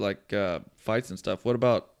of like fights and stuff, what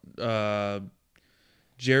about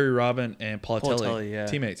Jerry Robin and Politelli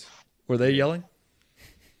teammates? Were they yelling?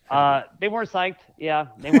 They weren't psyched. Yeah,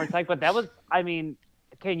 they weren't psyched. But that was, I mean,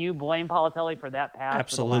 can you blame Politelli for that pass?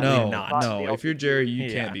 Absolutely not. No, if you're Jerry,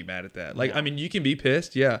 you can't be mad at that. Like, I mean, you can be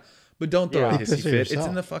pissed, but don't throw a hissy fit. It's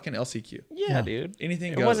in the fucking LCQ. Yeah, dude.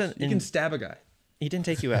 Anything goes. You can stab a guy. He didn't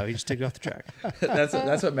take you out. He just took you off the track.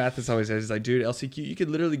 That's what Mathis always says. He's like, dude, LCQ, you could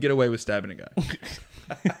literally get away with stabbing a guy.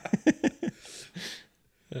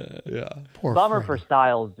 Poor Bummer Freddy. For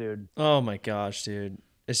Styles, dude. Oh my gosh, dude.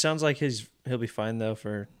 It sounds like he'll be fine though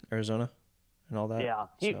for Arizona and all that. Yeah,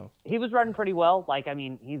 So. he was running pretty well. Like, I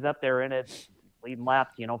mean, he's up there in it, leading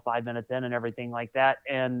laps, 5 minutes in and everything like that.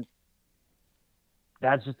 And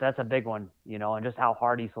that's a big one, and just how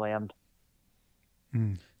hard he slammed.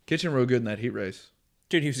 Kitchen real good in that heat race.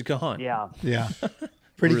 Dude, he was gone. Yeah. Yeah.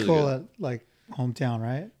 Pretty Really cool good. at like hometown,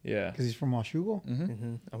 right? Yeah. Because he's from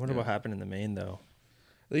Washougal. I wonder what happened in the main though.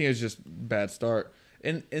 I think it was just bad start.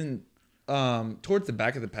 And towards the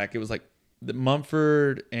back of the pack, it was like the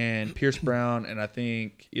Mumford and Pierce Brown, and I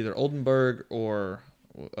think either Oldenburg or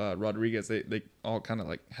Rodriguez. They all kind of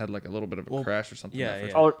like had like a little bit of a crash or something. Yeah,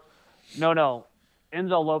 yeah. Oh, no.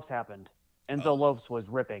 Enzo Lopes happened. Enzo Lopes was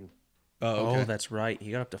ripping. Oh, okay. Oh, that's right.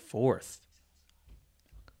 He got up to 4th.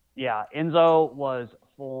 Yeah, Enzo was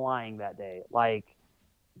flying that day. Like,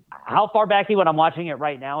 how far back he went, I'm watching it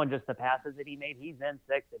right now, and just the passes that he made, he's in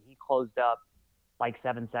 6th, and he closed up like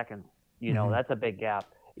 7 seconds. That's a big gap.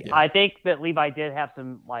 Yeah. I think that Levi did have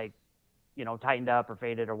some, like, tightened up or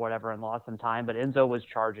faded or whatever and lost some time, but Enzo was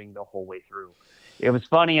charging the whole way through. It was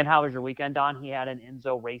funny. And how was your weekend, Don? He had an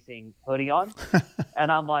Enzo Racing hoodie on,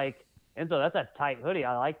 and I'm like, Enzo, that's a tight hoodie.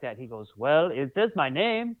 I like that. He goes, well, it says my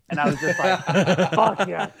name. And I was just like, fuck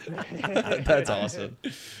yeah. That's awesome.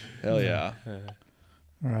 Hell yeah.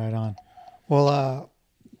 Right on. Well,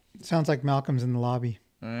 sounds like Malcolm's in the lobby.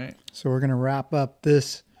 All right. So we're going to wrap up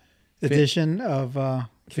this edition of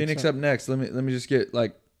Phoenix Kickstart. up next. Let me just get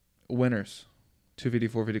like winners. 250,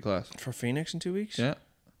 450 class. For Phoenix in 2 weeks? Yeah.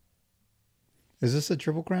 Is this a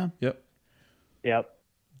Triple Crown? Yep. Yep.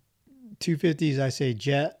 250s, I say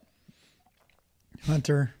Jet,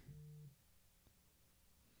 Hunter,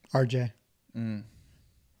 RJ.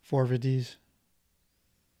 450s.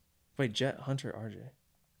 Wait, Jet, Hunter, RJ.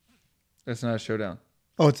 That's not a showdown.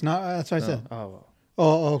 Oh, it's not. That's what I said. Oh.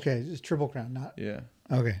 Oh, okay. It's Triple Crown, not. Yeah.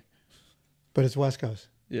 Okay. But it's West Coast.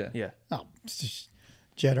 Yeah. Yeah. Oh, it's just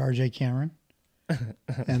Jet, RJ, Cameron.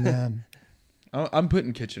 And then I'm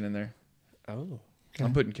putting Kitchen in there. Oh. Okay.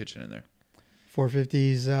 I'm putting Kitchen in there.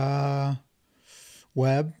 450s,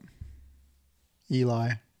 Webb,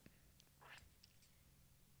 Eli.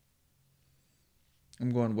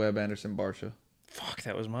 I'm going Webb, Anderson, Barsha. Fuck,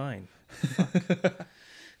 that was mine.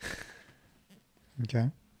 Okay.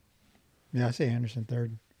 Yeah, I say Anderson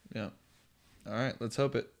third. Yeah. All right. Let's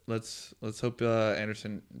hope it. Let's hope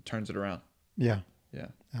Anderson turns it around. Yeah, Yeah.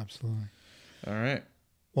 absolutely. All right.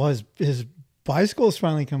 Well, his bicycle is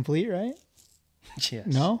finally complete, right? Yes.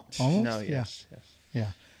 No? Almost? No, yes. Yes. Yeah.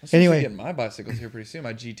 I'm supposed to Anyway. get my bicycles here pretty soon.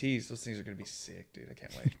 My GTs. Those things are gonna be sick, dude. I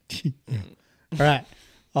can't wait. All right.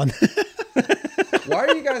 On Why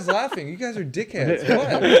are you guys laughing? You guys are dickheads.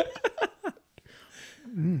 What?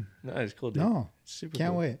 No, it's cool, dude. No, Super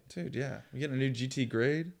can't cool. wait. Dude, yeah. You getting a new GT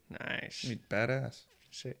grade? Nice. You badass.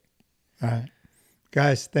 Sick. All right.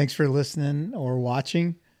 Guys, thanks for listening or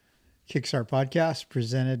watching Kickstart Podcast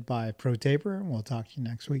presented by ProTaper, and we'll talk to you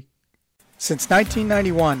next week. Since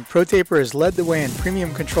 1991, ProTaper has led the way in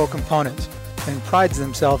premium control components and prides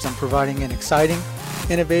themselves on providing an exciting,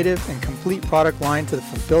 innovative, and complete product line to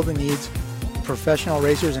fulfill the needs of professional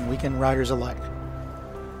racers and weekend riders alike.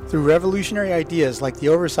 Through revolutionary ideas like the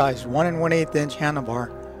oversized 1 1/8 inch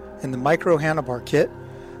handlebar and the micro handlebar kit,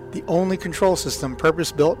 the only control system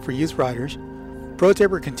purpose-built for youth riders,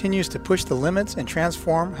 ProTaper continues to push the limits and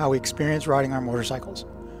transform how we experience riding our motorcycles.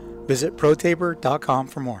 Visit protaper.com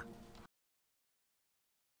for more.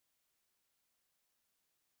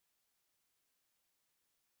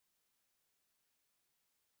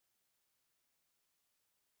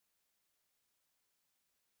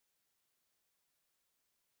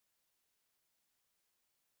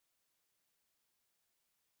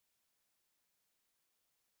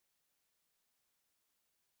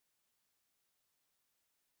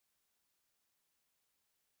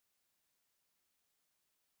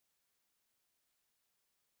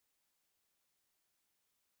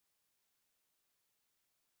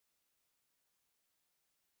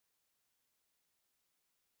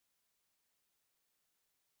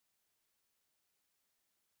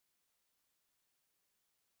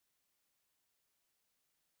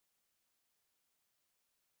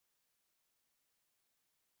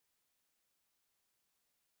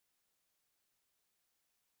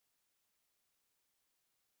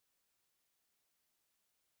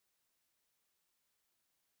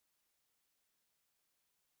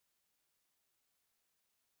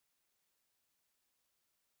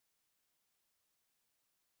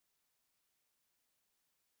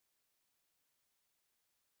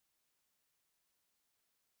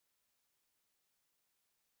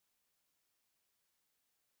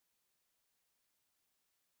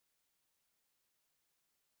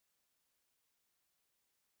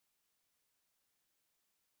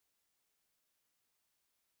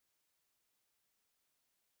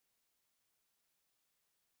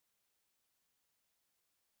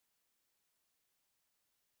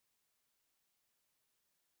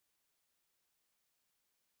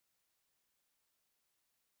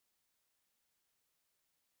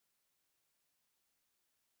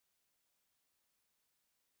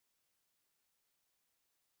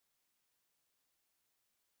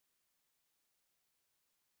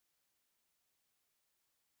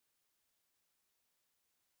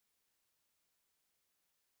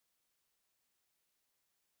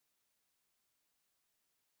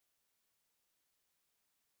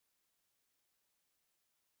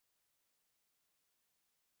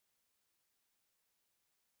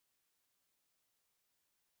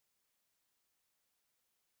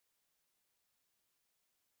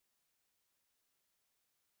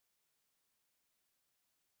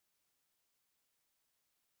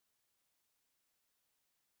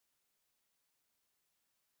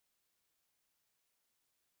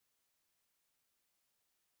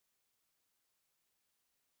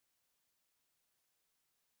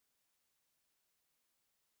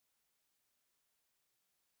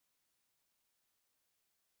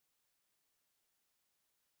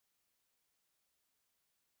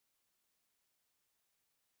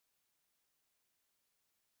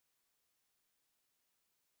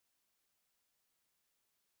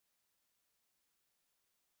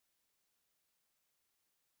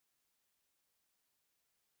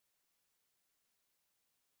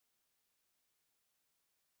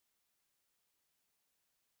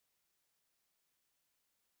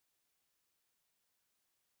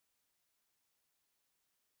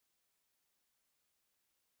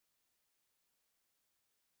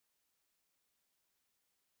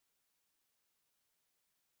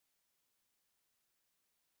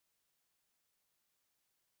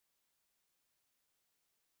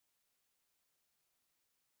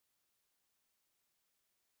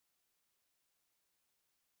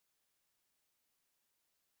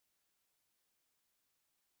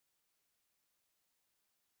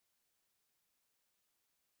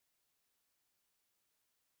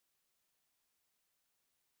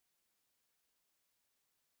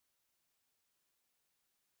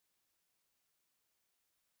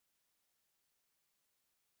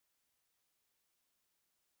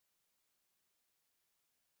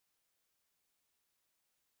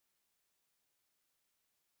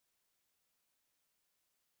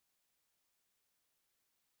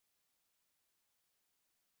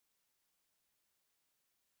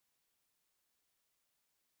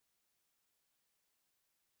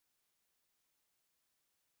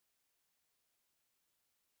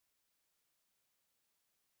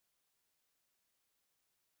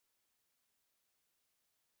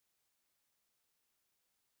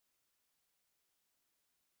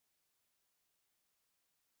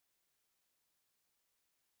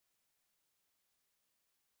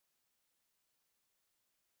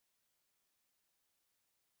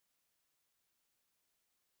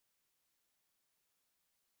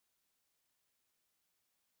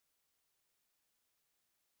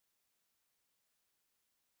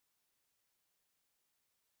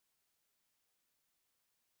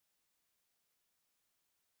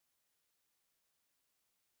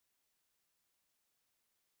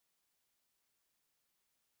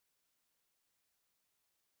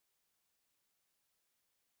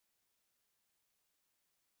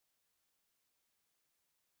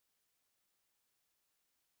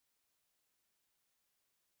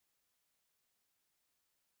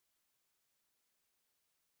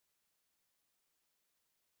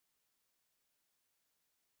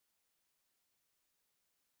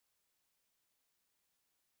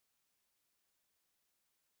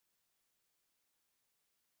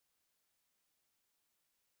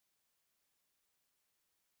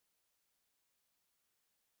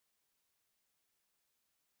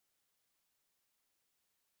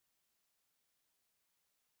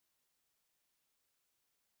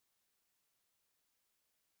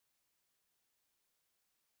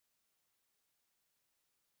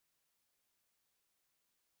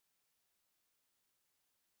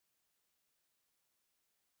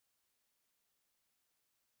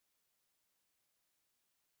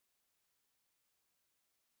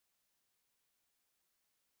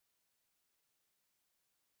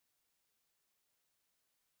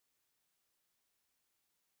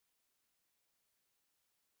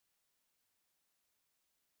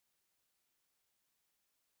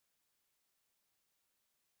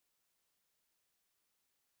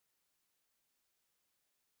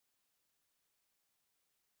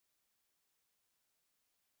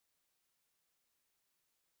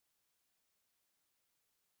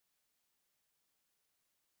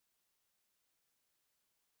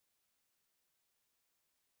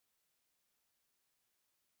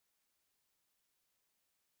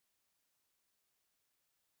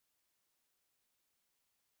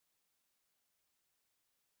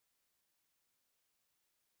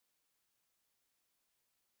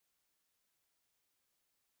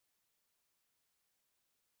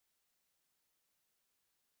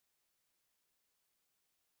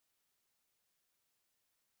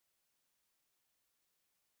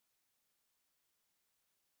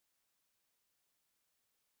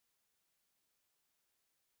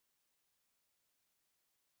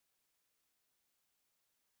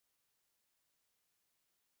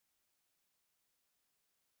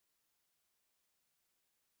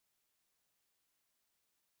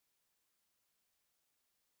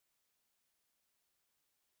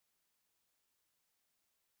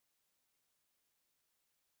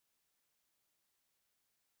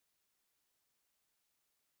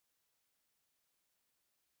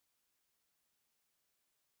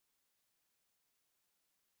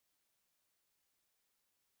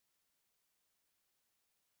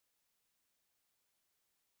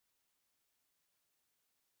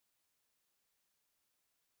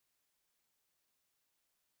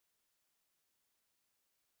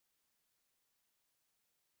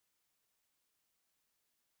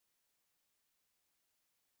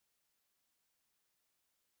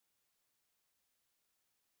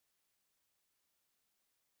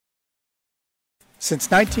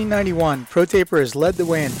 Since 1991, ProTaper has led the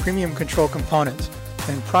way in premium control components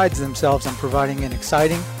and prides themselves on providing an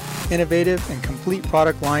exciting, innovative, and complete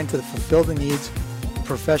product line to fulfill the needs of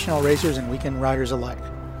professional racers and weekend riders alike.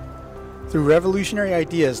 Through revolutionary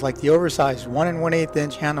ideas like the oversized 1 1/8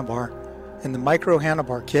 inch handlebar and the micro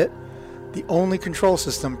handlebar kit, the only control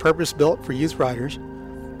system purpose-built for youth riders,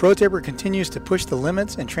 ProTaper continues to push the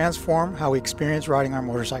limits and transform how we experience riding our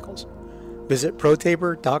motorcycles. Visit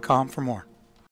ProTaper.com for more.